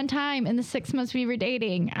kissed one time in the 6 months we were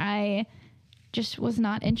dating. I just was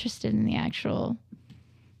not interested in the actual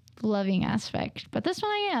loving aspect. But this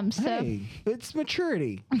one I am. So hey, it's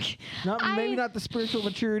maturity. Maybe not the spiritual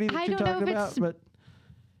maturity that you're talking about, but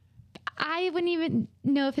I wouldn't even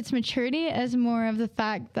know if it's maturity as more of the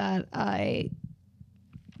fact that I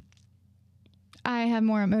have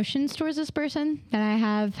more emotions towards this person than I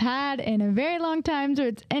have had in a very long time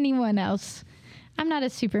towards anyone else. I'm not a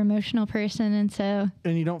super emotional person, and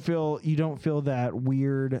you don't feel that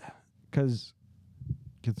weird, because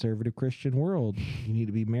conservative Christian world, you need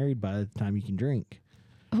to be married by the time you can drink,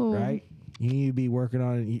 right? You need to be working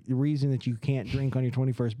on it. The reason that you can't drink on your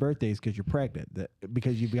 21st birthday is because you're pregnant,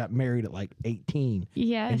 because you got married at like 18,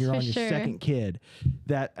 yes, and you're on your sure. second kid.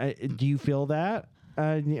 Do you feel that?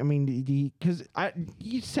 I mean, because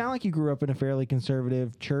you sound like you grew up in a fairly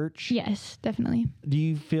conservative church. Yes, definitely. Do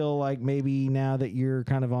you feel like maybe now that you're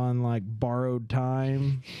kind of on like borrowed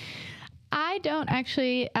time? I don't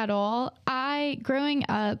actually at all. Growing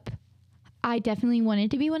up, I definitely wanted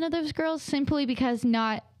to be one of those girls, simply because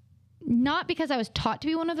not because I was taught to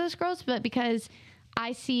be one of those girls, but because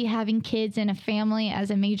I see having kids and a family as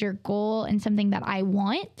a major goal and something that I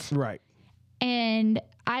want. Right. And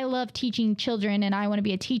I love teaching children, and I want to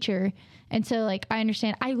be a teacher. And so, like, I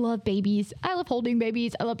understand. I love babies. I love holding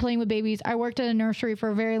babies. I love playing with babies. I worked at a nursery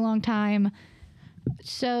for a very long time.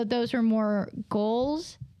 So those were more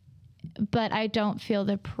goals, but I don't feel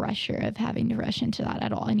the pressure of having to rush into that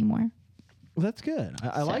at all anymore. Well, that's good.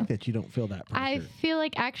 I like that you don't feel that pressure. I feel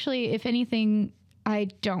like, actually, if anything, I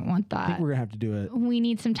don't want that. I think we're going to have to do it. We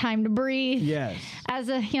need some time to breathe. Yes. As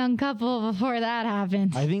a young couple before that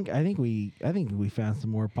happens. I think we found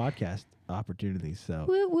some more podcast opportunities. So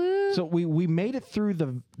woo woo. So we made it through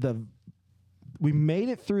the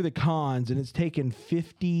cons, and it's taken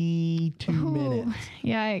 52 minutes.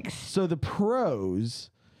 Yikes. So the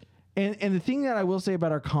pros, and the thing that I will say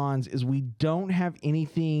about our cons is we don't have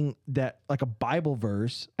anything that, like a Bible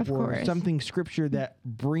verse or something scripture that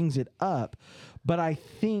brings it up. But I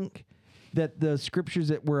think that the scriptures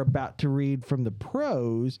that we're about to read from the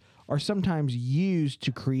pros are sometimes used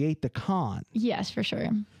to create the cons. Yes, for sure.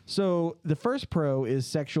 So the first pro is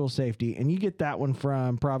sexual safety, and you get that one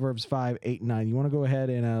from Proverbs 5:8-9. You want to go ahead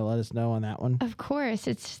and let us know on that one? Of course.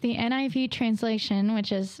 It's the NIV translation,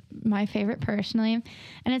 which is my favorite personally.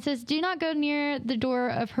 And it says, "Do not go near the door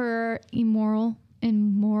of her immoral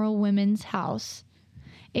women's house.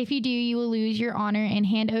 If you do, you will lose your honor and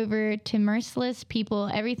hand over to merciless people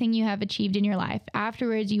everything you have achieved in your life.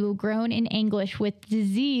 Afterwards, you will groan in anguish with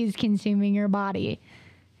disease consuming your body."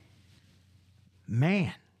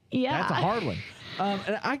 Man. Yeah. That's a hard one.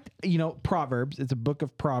 And Proverbs, it's a book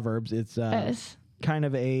of Proverbs. It's kind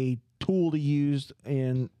of a tool to use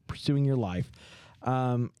in pursuing your life.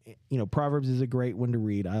 Proverbs is a great one to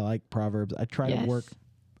read. I like Proverbs. I try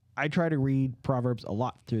to read Proverbs a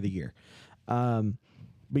lot through the year.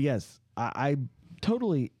 But yes, I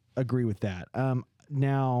totally agree with that.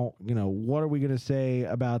 Now, what are we going to say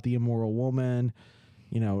about the immoral woman?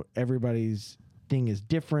 Everybody's thing is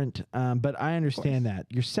different, but I understand that.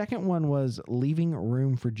 Your second one was leaving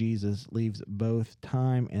room for Jesus leaves both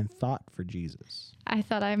time and thought for Jesus. I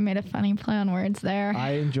thought I made a funny play on words there.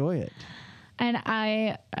 I enjoy it. And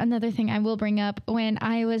another thing I will bring up, when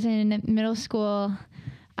I was in middle school,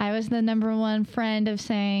 I was the number one friend of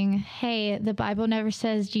saying, hey, the Bible never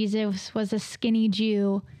says Jesus was a skinny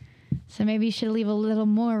Jew, so maybe you should leave a little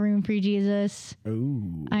more room for Jesus.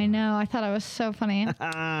 Ooh. I know. I thought it was so funny.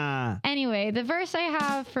 Anyway, the verse I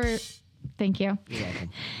have for... Thank you. You're welcome.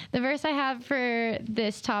 The verse I have for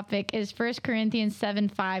this topic is 1 Corinthians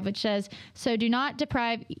 7:5, which says, "So do not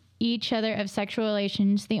deprive each other of sexual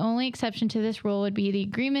relations. The only exception to this rule would be the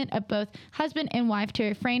agreement of both husband and wife to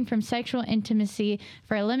refrain from sexual intimacy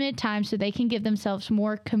for a limited time so they can give themselves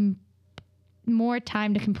more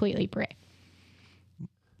time to completely pray.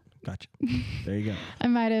 Gotcha. There you go. I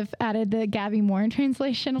might have added the Gabby Moore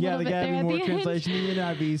translation a little bit there. Yeah, the Gabby Moore translation. The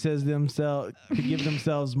NIV says themselves to give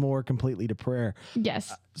themselves more completely to prayer.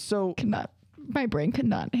 Yes. So my brain could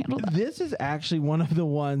not handle that. This is actually one of the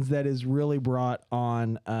ones that is really brought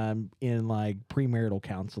on in like premarital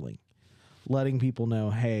counseling, letting people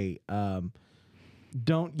know, hey,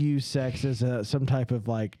 don't use sex as some type of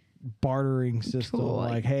like bartering system.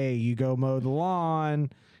 Like, hey, you go mow the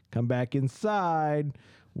lawn, come back inside.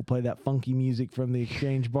 We'll play that funky music from the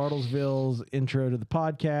Exchange Bartlesville's intro to the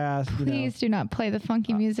podcast. Please do not play the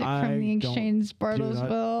funky music from the Exchange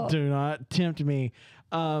Bartlesville. Do not tempt me.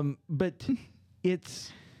 But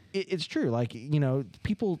it's true. Like,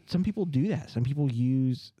 some people do that. Some people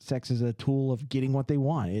use sex as a tool of getting what they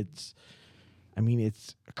want. It's a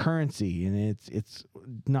currency and it's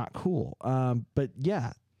not cool. But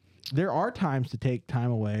yeah, there are times to take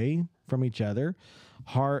time away from each other.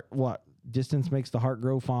 Distance makes the heart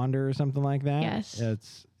grow fonder or something like that. Yes.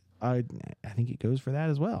 I think it goes for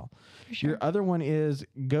that as well. For sure. Your other one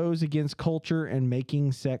goes against culture and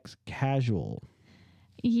making sex casual.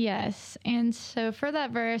 Yes. And so for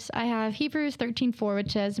that verse, I have Hebrews 13:4,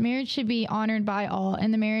 which says, marriage should be honored by all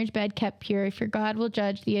and the marriage bed kept pure, for God will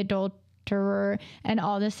judge the adulterer and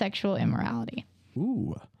all the sexual immorality.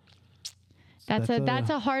 Ooh. That's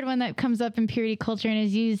a hard one that comes up in purity culture and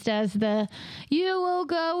is used as you will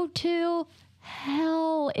go to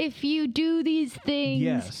hell if you do these things.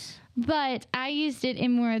 Yes. But I used it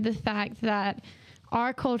in more of the fact that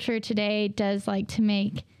our culture today does like to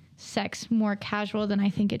make sex more casual than I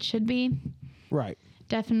think it should be. Right.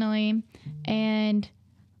 Definitely. And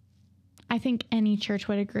I think any church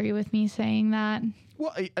would agree with me saying that.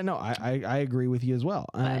 Well, no, I agree with you as well.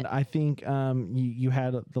 And I think you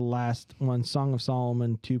had the last one, Song of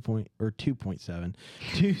Solomon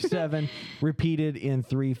 2.7, repeated in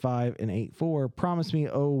 3:5 and 8:4. Promise me,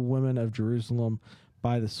 O women of Jerusalem,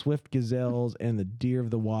 by the swift gazelles and the deer of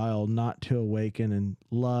the wild, not to awaken and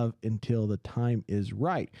love until the time is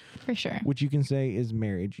right. For sure. Which you can say is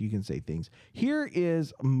marriage. You can say things. Here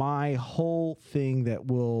is my whole thing that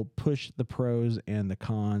will push the pros and the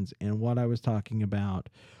cons and what I was talking about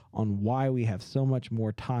on why we have so much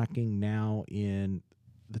more talking now in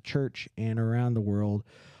the church and around the world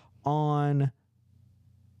on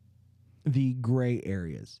the gray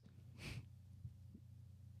areas.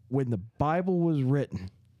 When the Bible was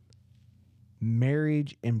written,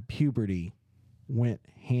 marriage and puberty went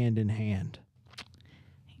hand in hand.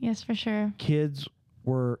 Yes, for sure. Kids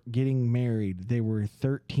were getting married. They were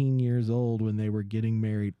 13 years old when they were getting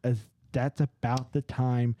married. That's about the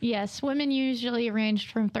time. Yes, women usually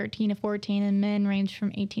ranged from 13 to 14 and men ranged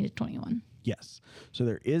from 18 to 21. Yes. So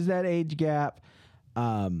there is that age gap.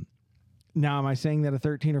 Now, am I saying that a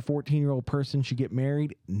 13 or 14-year-old person should get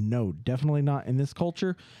married? No, definitely not in this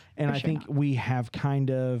culture. And I think we have kind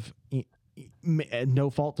of, no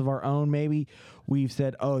fault of our own, maybe, we've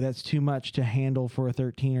said, oh, that's too much to handle for a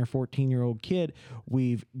 13 or 14-year-old kid.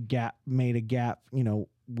 We've made a gap.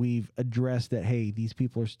 We've addressed that, hey, these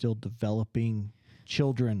people are still developing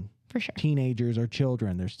children. For sure. Teenagers are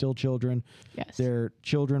children. They're still children. Yes. They're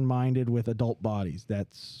children-minded with adult bodies.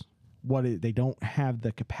 That's they don't have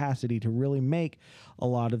the capacity to really make a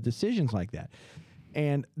lot of decisions like that.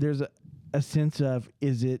 And there's a sense of,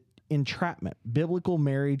 is it entrapment? Biblical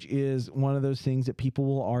marriage is one of those things that people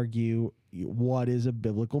will argue, what is a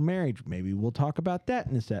biblical marriage? Maybe we'll talk about that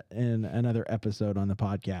in another episode on the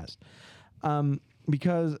podcast.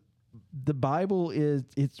 Because the Bible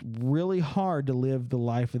it's really hard to live the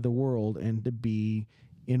life of the world and to be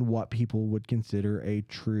in what people would consider a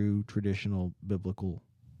true traditional biblical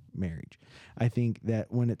marriage. I think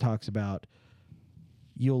that when it talks about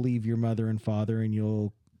you'll leave your mother and father and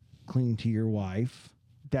you'll cling to your wife,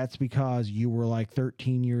 that's because you were like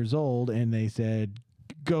 13 years old and they said,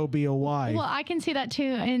 go be a wife. Well, I can see that too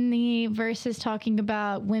in the verses talking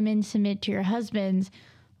about women submit to your husbands.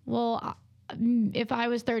 Well, if I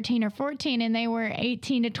was 13 or 14 and they were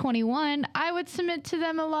 18 to 21, I would submit to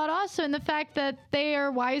them a lot also in the fact that they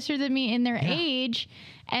are wiser than me in their age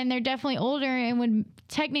and they're definitely older and would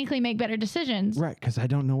technically make better decisions. Right, because I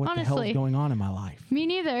don't know what the hell is going on in my life. Me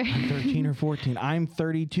neither. I'm 13 or 14. I'm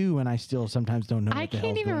 32 and I still sometimes don't know what the hell is going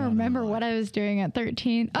on. I can't even remember what I was doing at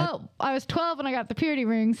 13. I was 12 when I got the purity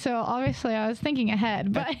ring, so obviously I was thinking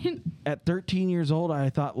ahead. But at 13 years old, I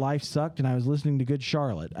thought life sucked and I was listening to Good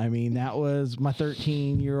Charlotte. I mean, that was my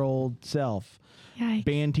 13-year-old self. Yikes.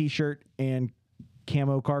 Band t-shirt and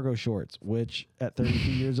camo cargo shorts, which at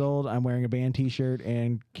 32 years old, I'm wearing a band t-shirt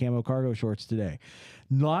and camo cargo shorts today.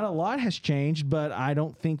 Not a lot has changed, but I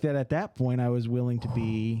don't think that at that point I was willing to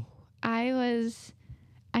be.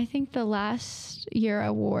 I think the last year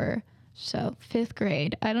I wore, so 5th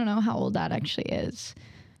grade. I don't know how old that actually is.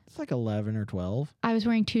 It's like 11 or 12. I was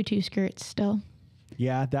wearing tutu skirts still.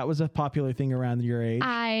 Yeah, that was a popular thing around your age.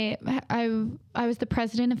 I was the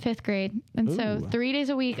president of 5th grade. And so 3 days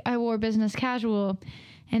a week I wore business casual.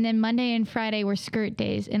 And then Monday and Friday were skirt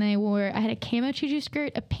days. And I had a camo tutu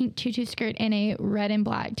skirt, a pink tutu skirt, and a red and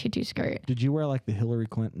black tutu skirt. Did you wear like the Hillary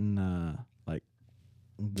Clinton like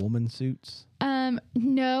woman suits?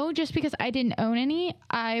 No, just because I didn't own any.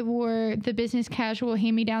 I wore the business casual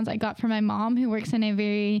hand-me-downs I got from my mom, who works in a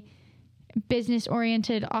very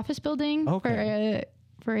business-oriented office building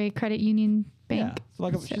for a credit union bank.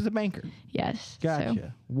 Yeah, she's a banker. Yes. Gotcha.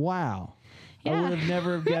 So. Wow. Yeah. I would have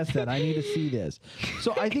never guessed that. I need to see this.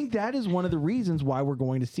 So I think that is one of the reasons why we're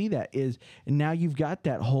going to see that is, and now you've got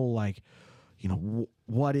that whole like, you know,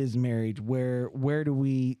 what is marriage? Where do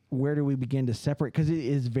we begin to separate? Because it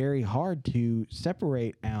is very hard to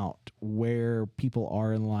separate out where people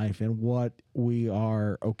are in life and what we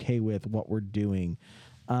are okay with, what we're doing.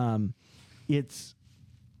 It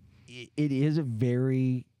is a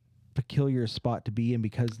very peculiar spot to be in,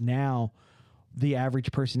 because now the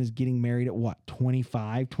average person is getting married at what,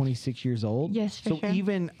 25, 26 years old? Yes, for sure. So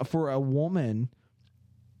even for a woman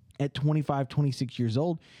at 25, 26 years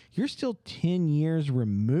old, you're still 10 years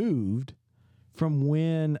removed from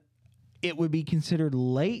when it would be considered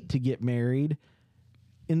late to get married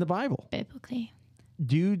in the Bible. Biblically.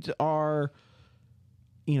 Dudes are,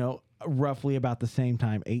 you know, roughly about the same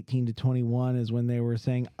time. 18 to 21 is when they were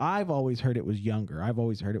saying. I've always heard it was younger. I've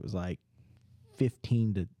always heard it was like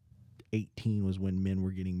 15 to 18 was when men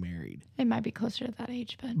were getting married. It might be closer to that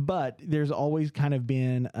age, but there's always kind of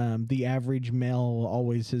been the average male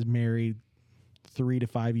always has married 3 to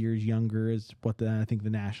 5 years younger is what I think the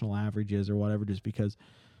national average is, or whatever, just because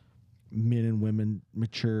men and women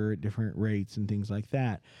mature at different rates and things like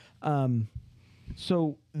that.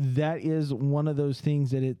 So that is one of those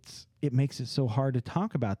things that it makes it so hard to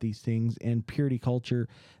talk about these things. And purity culture,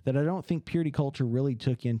 that I don't think purity culture really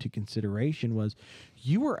took into consideration, was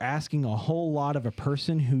you were asking a whole lot of a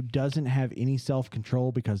person who doesn't have any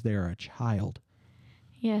self-control because they are a child.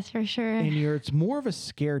 Yes, for sure. And it's more of a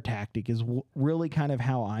scare tactic is really kind of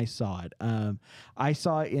how I saw it. I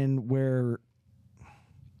saw it in where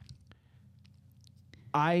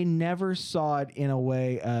I never saw it in a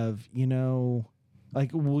way of, you know,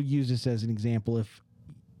 like we'll use this as an example. If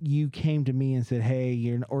you came to me and said,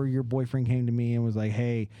 hey, or your boyfriend came to me and was like,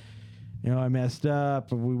 hey, you know, I messed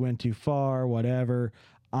up or we went too far, whatever.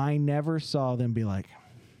 I never saw them be like,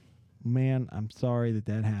 man, I'm sorry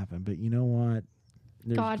that happened. But you know what?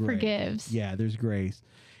 There's God grace. forgives. Yeah, there's grace.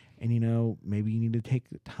 And, you know, maybe you need to take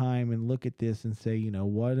the time and look at this and say, you know,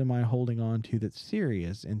 what am I holding on to that's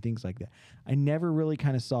serious and things like that. I never really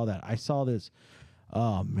kind of saw that. I saw this,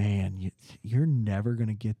 oh, man, you're never going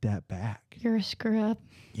to get that back. You're a screw up.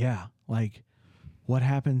 Yeah. Like, what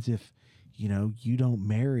happens if, you know, you don't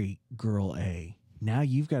marry girl A? Now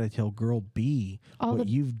you've got to tell girl B what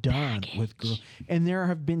you've done with girl. And there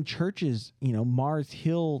have been churches, you know, Mars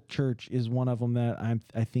Hill Church is one of them that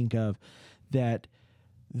I think of, that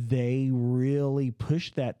they really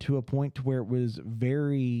pushed that to a point to where it was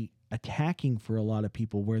very attacking for a lot of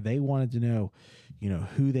people, where they wanted to know, you know,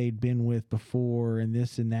 who they'd been with before and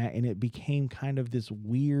this and that. And it became kind of this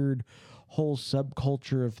weird whole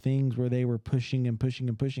subculture of things where they were pushing and pushing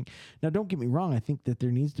and pushing. Now, don't get me wrong. I think that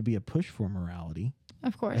there needs to be a push for morality.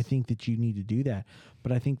 Of course. I think that you need to do that.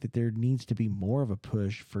 But I think that there needs to be more of a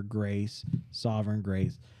push for grace, sovereign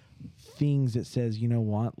grace, things that says, you know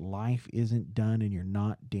what, life isn't done and you're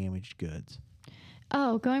not damaged goods.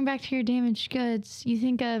 Oh, going back to your damaged goods, you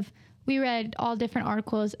think of, we read all different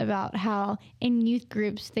articles about how in youth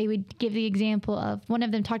groups they would give the example of, one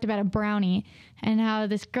of them talked about a brownie and how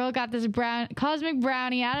this girl got this cosmic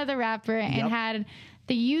brownie out of the wrapper and had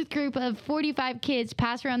the youth group of 45 kids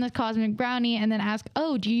pass around this cosmic brownie and then ask,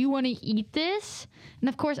 oh, do you want to eat this? And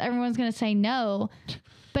of course everyone's going to say no.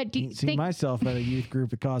 But do you see myself at a youth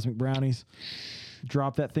group of cosmic brownies?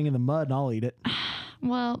 Drop that thing in the mud and I'll eat it.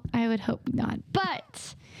 Well, I would hope not.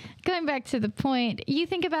 But going back to the point, you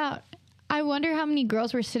think about, I wonder how many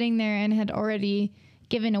girls were sitting there and had already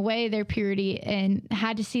given away their purity and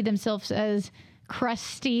had to see themselves as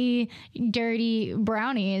crusty, dirty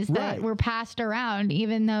brownies that were passed around,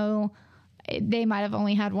 even though they might have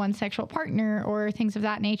only had one sexual partner or things of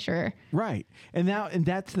that nature. Right. And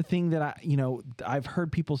that's the thing that I've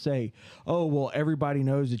heard people say, oh, well, everybody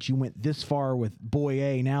knows that you went this far with boy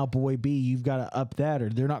A, now boy B, you've got to up that or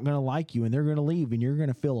they're not going to like you and they're going to leave and you're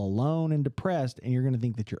going to feel alone and depressed and you're going to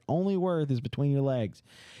think that your only worth is between your legs.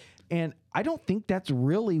 And I don't think that's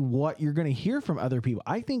really what you're going to hear from other people.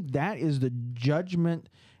 I think that is the judgment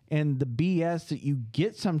and the BS that you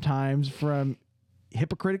get sometimes from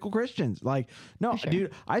hypocritical Christians. Like, no, sure.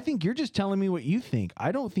 dude, I think you're just telling me what you think.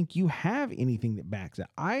 I don't think you have anything that backs it.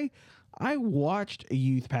 I watched a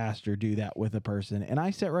youth pastor do that with a person, and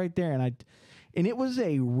I sat right there, and it was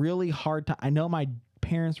a really hard time. I know my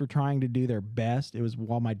parents were trying to do their best. It was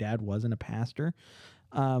while my dad wasn't a pastor,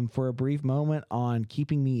 for a brief moment on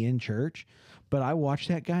keeping me in church. But I watched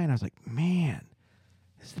that guy, and I was like, man,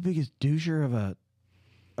 this is the biggest doucher of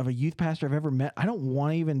a youth pastor I've ever met. I don't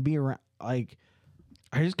want to even be around. Like,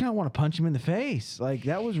 I just kind of want to punch him in the face. Like,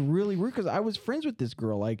 that was really rude because I was friends with this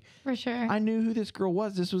girl. Like, for sure, I knew who this girl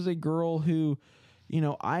was. This was a girl who,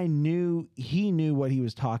 I knew he knew what he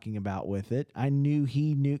was talking about with it. I knew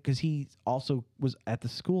he knew because he also was at the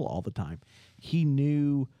school all the time. He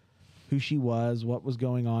knew who she was, what was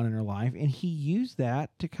going on in her life, and he used that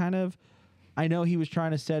to kind of, I know he was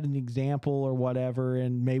trying to set an example or whatever,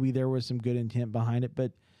 and maybe there was some good intent behind it,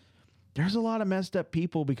 but there's a lot of messed up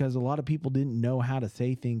people because a lot of people didn't know how to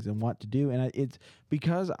say things and what to do. And it's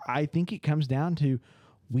because I think it comes down to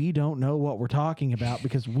we don't know what we're talking about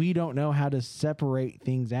because we don't know how to separate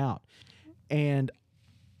things out. And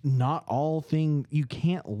not all things, you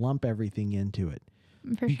can't lump everything into it.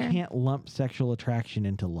 For you sure. can't lump sexual attraction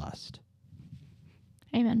into lust.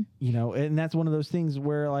 Amen. And that's one of those things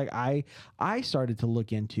where like I started to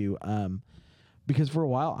look into, because for a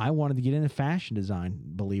while I wanted to get into fashion design,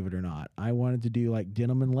 believe it or not. I wanted to do like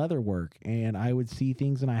denim and leather work, and I would see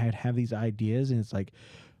things and I'd have these ideas, and it's like,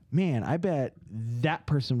 man, I bet that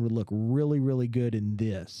person would look really, really good in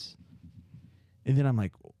this. And then I'm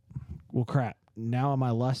like, well, crap. Now am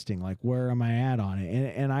I lusting? Like, where am I at on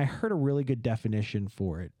it? And I heard a really good definition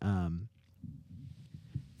for it.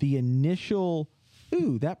 The initial,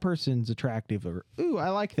 ooh, that person's attractive, or ooh, I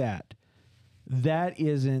like that. That's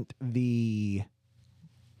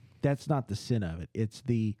not the sin of it. It's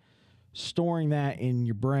the storing that in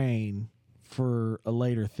your brain for a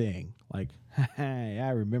later thing. Like, hey,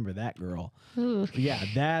 I remember that girl. Ooh. Yeah,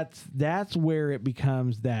 that's where it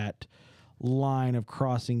becomes that line of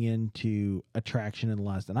crossing into attraction and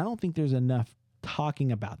lust. And I don't think there's enough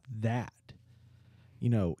talking about that.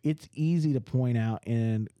 It's easy to point out,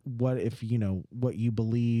 and what if, what you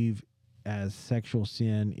believe as sexual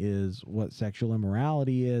sin is what sexual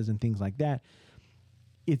immorality is and things like that.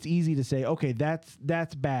 It's easy to say, okay, that's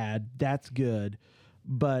bad, that's good,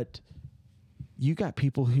 but you got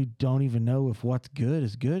people who don't even know if what's good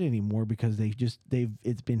is good anymore because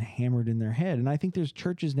it's been hammered in their head. And I think there's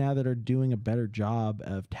churches now that are doing a better job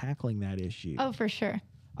of tackling that issue. Oh, for sure.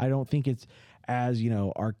 I don't think it's as,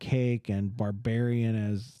 archaic and barbarian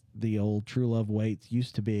as the old True Love Waits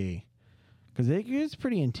used to be. Because it's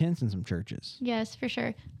pretty intense in some churches. Yes, for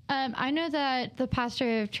sure. I know that the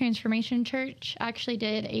pastor of Transformation Church actually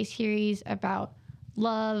did a series about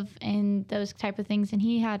love and those type of things, and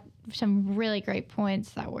he had some really great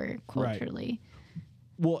points that were culturally. Right.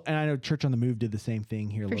 Well, and I know Church on the Move did the same thing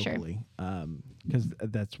here for locally, because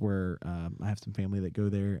that's where I have some family that go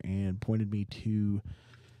there, and pointed me to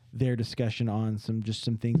their discussion on some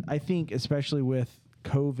things. I think especially with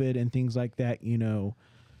COVID and things like that,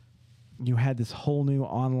 you had this whole new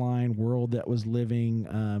online world that was living.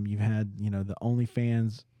 You had, the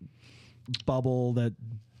OnlyFans bubble that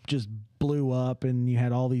just blew up, and you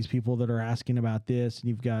had all these people that are asking about this, and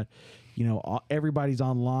you've got, everybody's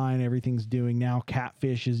online, everything's doing now.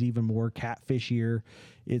 Catfish is even more catfishier.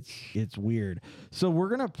 It's weird. So we're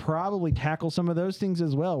going to probably tackle some of those things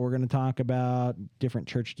as well. We're going to talk about different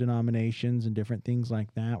church denominations and different things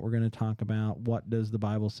like that. We're going to talk about what does the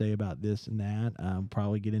Bible say about this and that.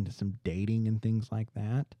 Probably get into some dating and things like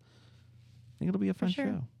that. I think it'll be a fun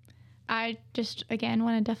show. I just, again,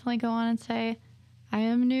 want to definitely go on and say, I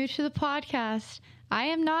am new to the podcast. I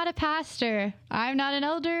am not a pastor. I'm not an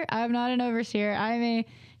elder. I'm not an overseer. I'm a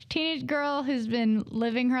teenage girl who's been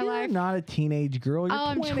living her life. You're not a teenage girl.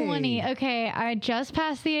 You're 20. I'm 20. Okay, I just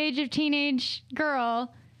passed the age of teenage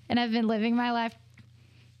girl, and I've been living my life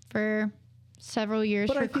for several years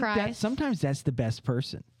for Christ. Sometimes that's the best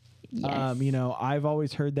person. Yes. I've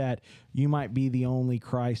always heard that you might be the only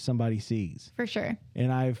Christ somebody sees. For sure.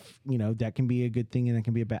 And that can be a good thing and that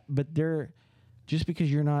can be a bad, but just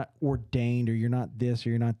because you're not ordained or you're not this or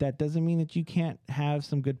you're not that doesn't mean that you can't have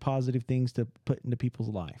some good positive things to put into people's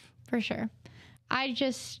life. For sure. I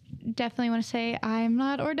just definitely want to say I'm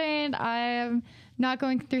not ordained. I am not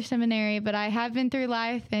going through seminary, but I have been through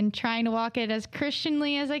life and trying to walk it as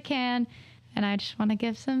Christianly as I can. And I just want to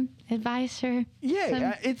give some advice or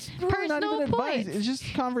it's really not even advice. points. It's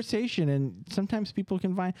just conversation, and sometimes people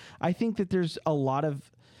can find. I think that there's a lot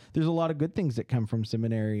of good things that come from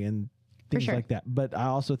seminary and things like that. But I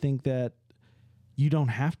also think that you don't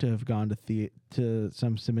have to have gone to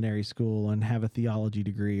some seminary school and have a theology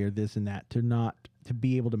degree or this and that to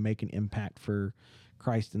be able to make an impact for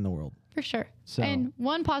Christ in the world. For sure. So, and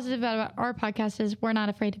one positive about our podcast is we're not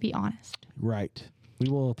afraid to be honest. Right. We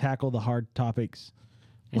will tackle the hard topics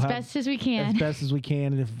As best as we can.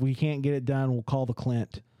 And if we can't get it done, we'll call the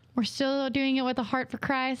Clint. We're still doing it with a heart for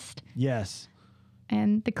Christ. Yes.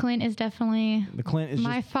 And the Clint is definitely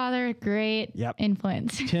my father, great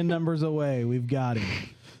influence. 10 numbers away. We've got him.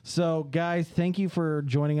 So, guys, thank you for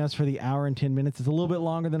joining us for the hour and 10 minutes. It's a little bit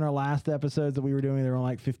longer than our last episodes that we were doing. They were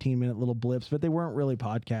like 15-minute little blips, but they weren't really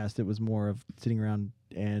podcasts. It was more of sitting around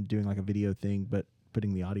and doing like a video thing, but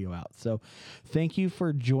putting the audio out. So thank you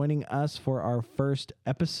for joining us for our first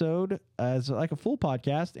episode as like a full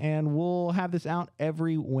podcast, and we'll have this out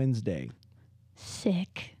every Wednesday.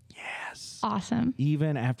 Sick. Yes. Awesome.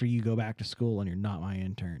 Even after you go back to school and you're not my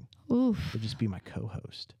intern. Oof. You'll just be my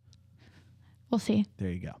co-host. We'll see. There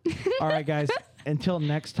you go. All right, guys. Until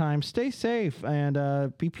next time, stay safe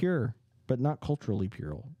and be pure, but not culturally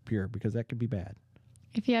pure because that could be bad.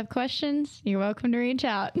 If you have questions, you're welcome to reach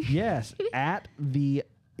out. Yes, at the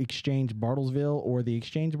Exchange Bartlesville or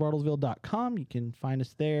theexchangebartlesville.com. You can find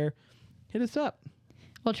us there. Hit us up.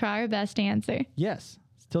 We'll try our best to answer. Yes.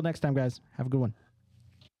 Till next time, guys. Have a good one.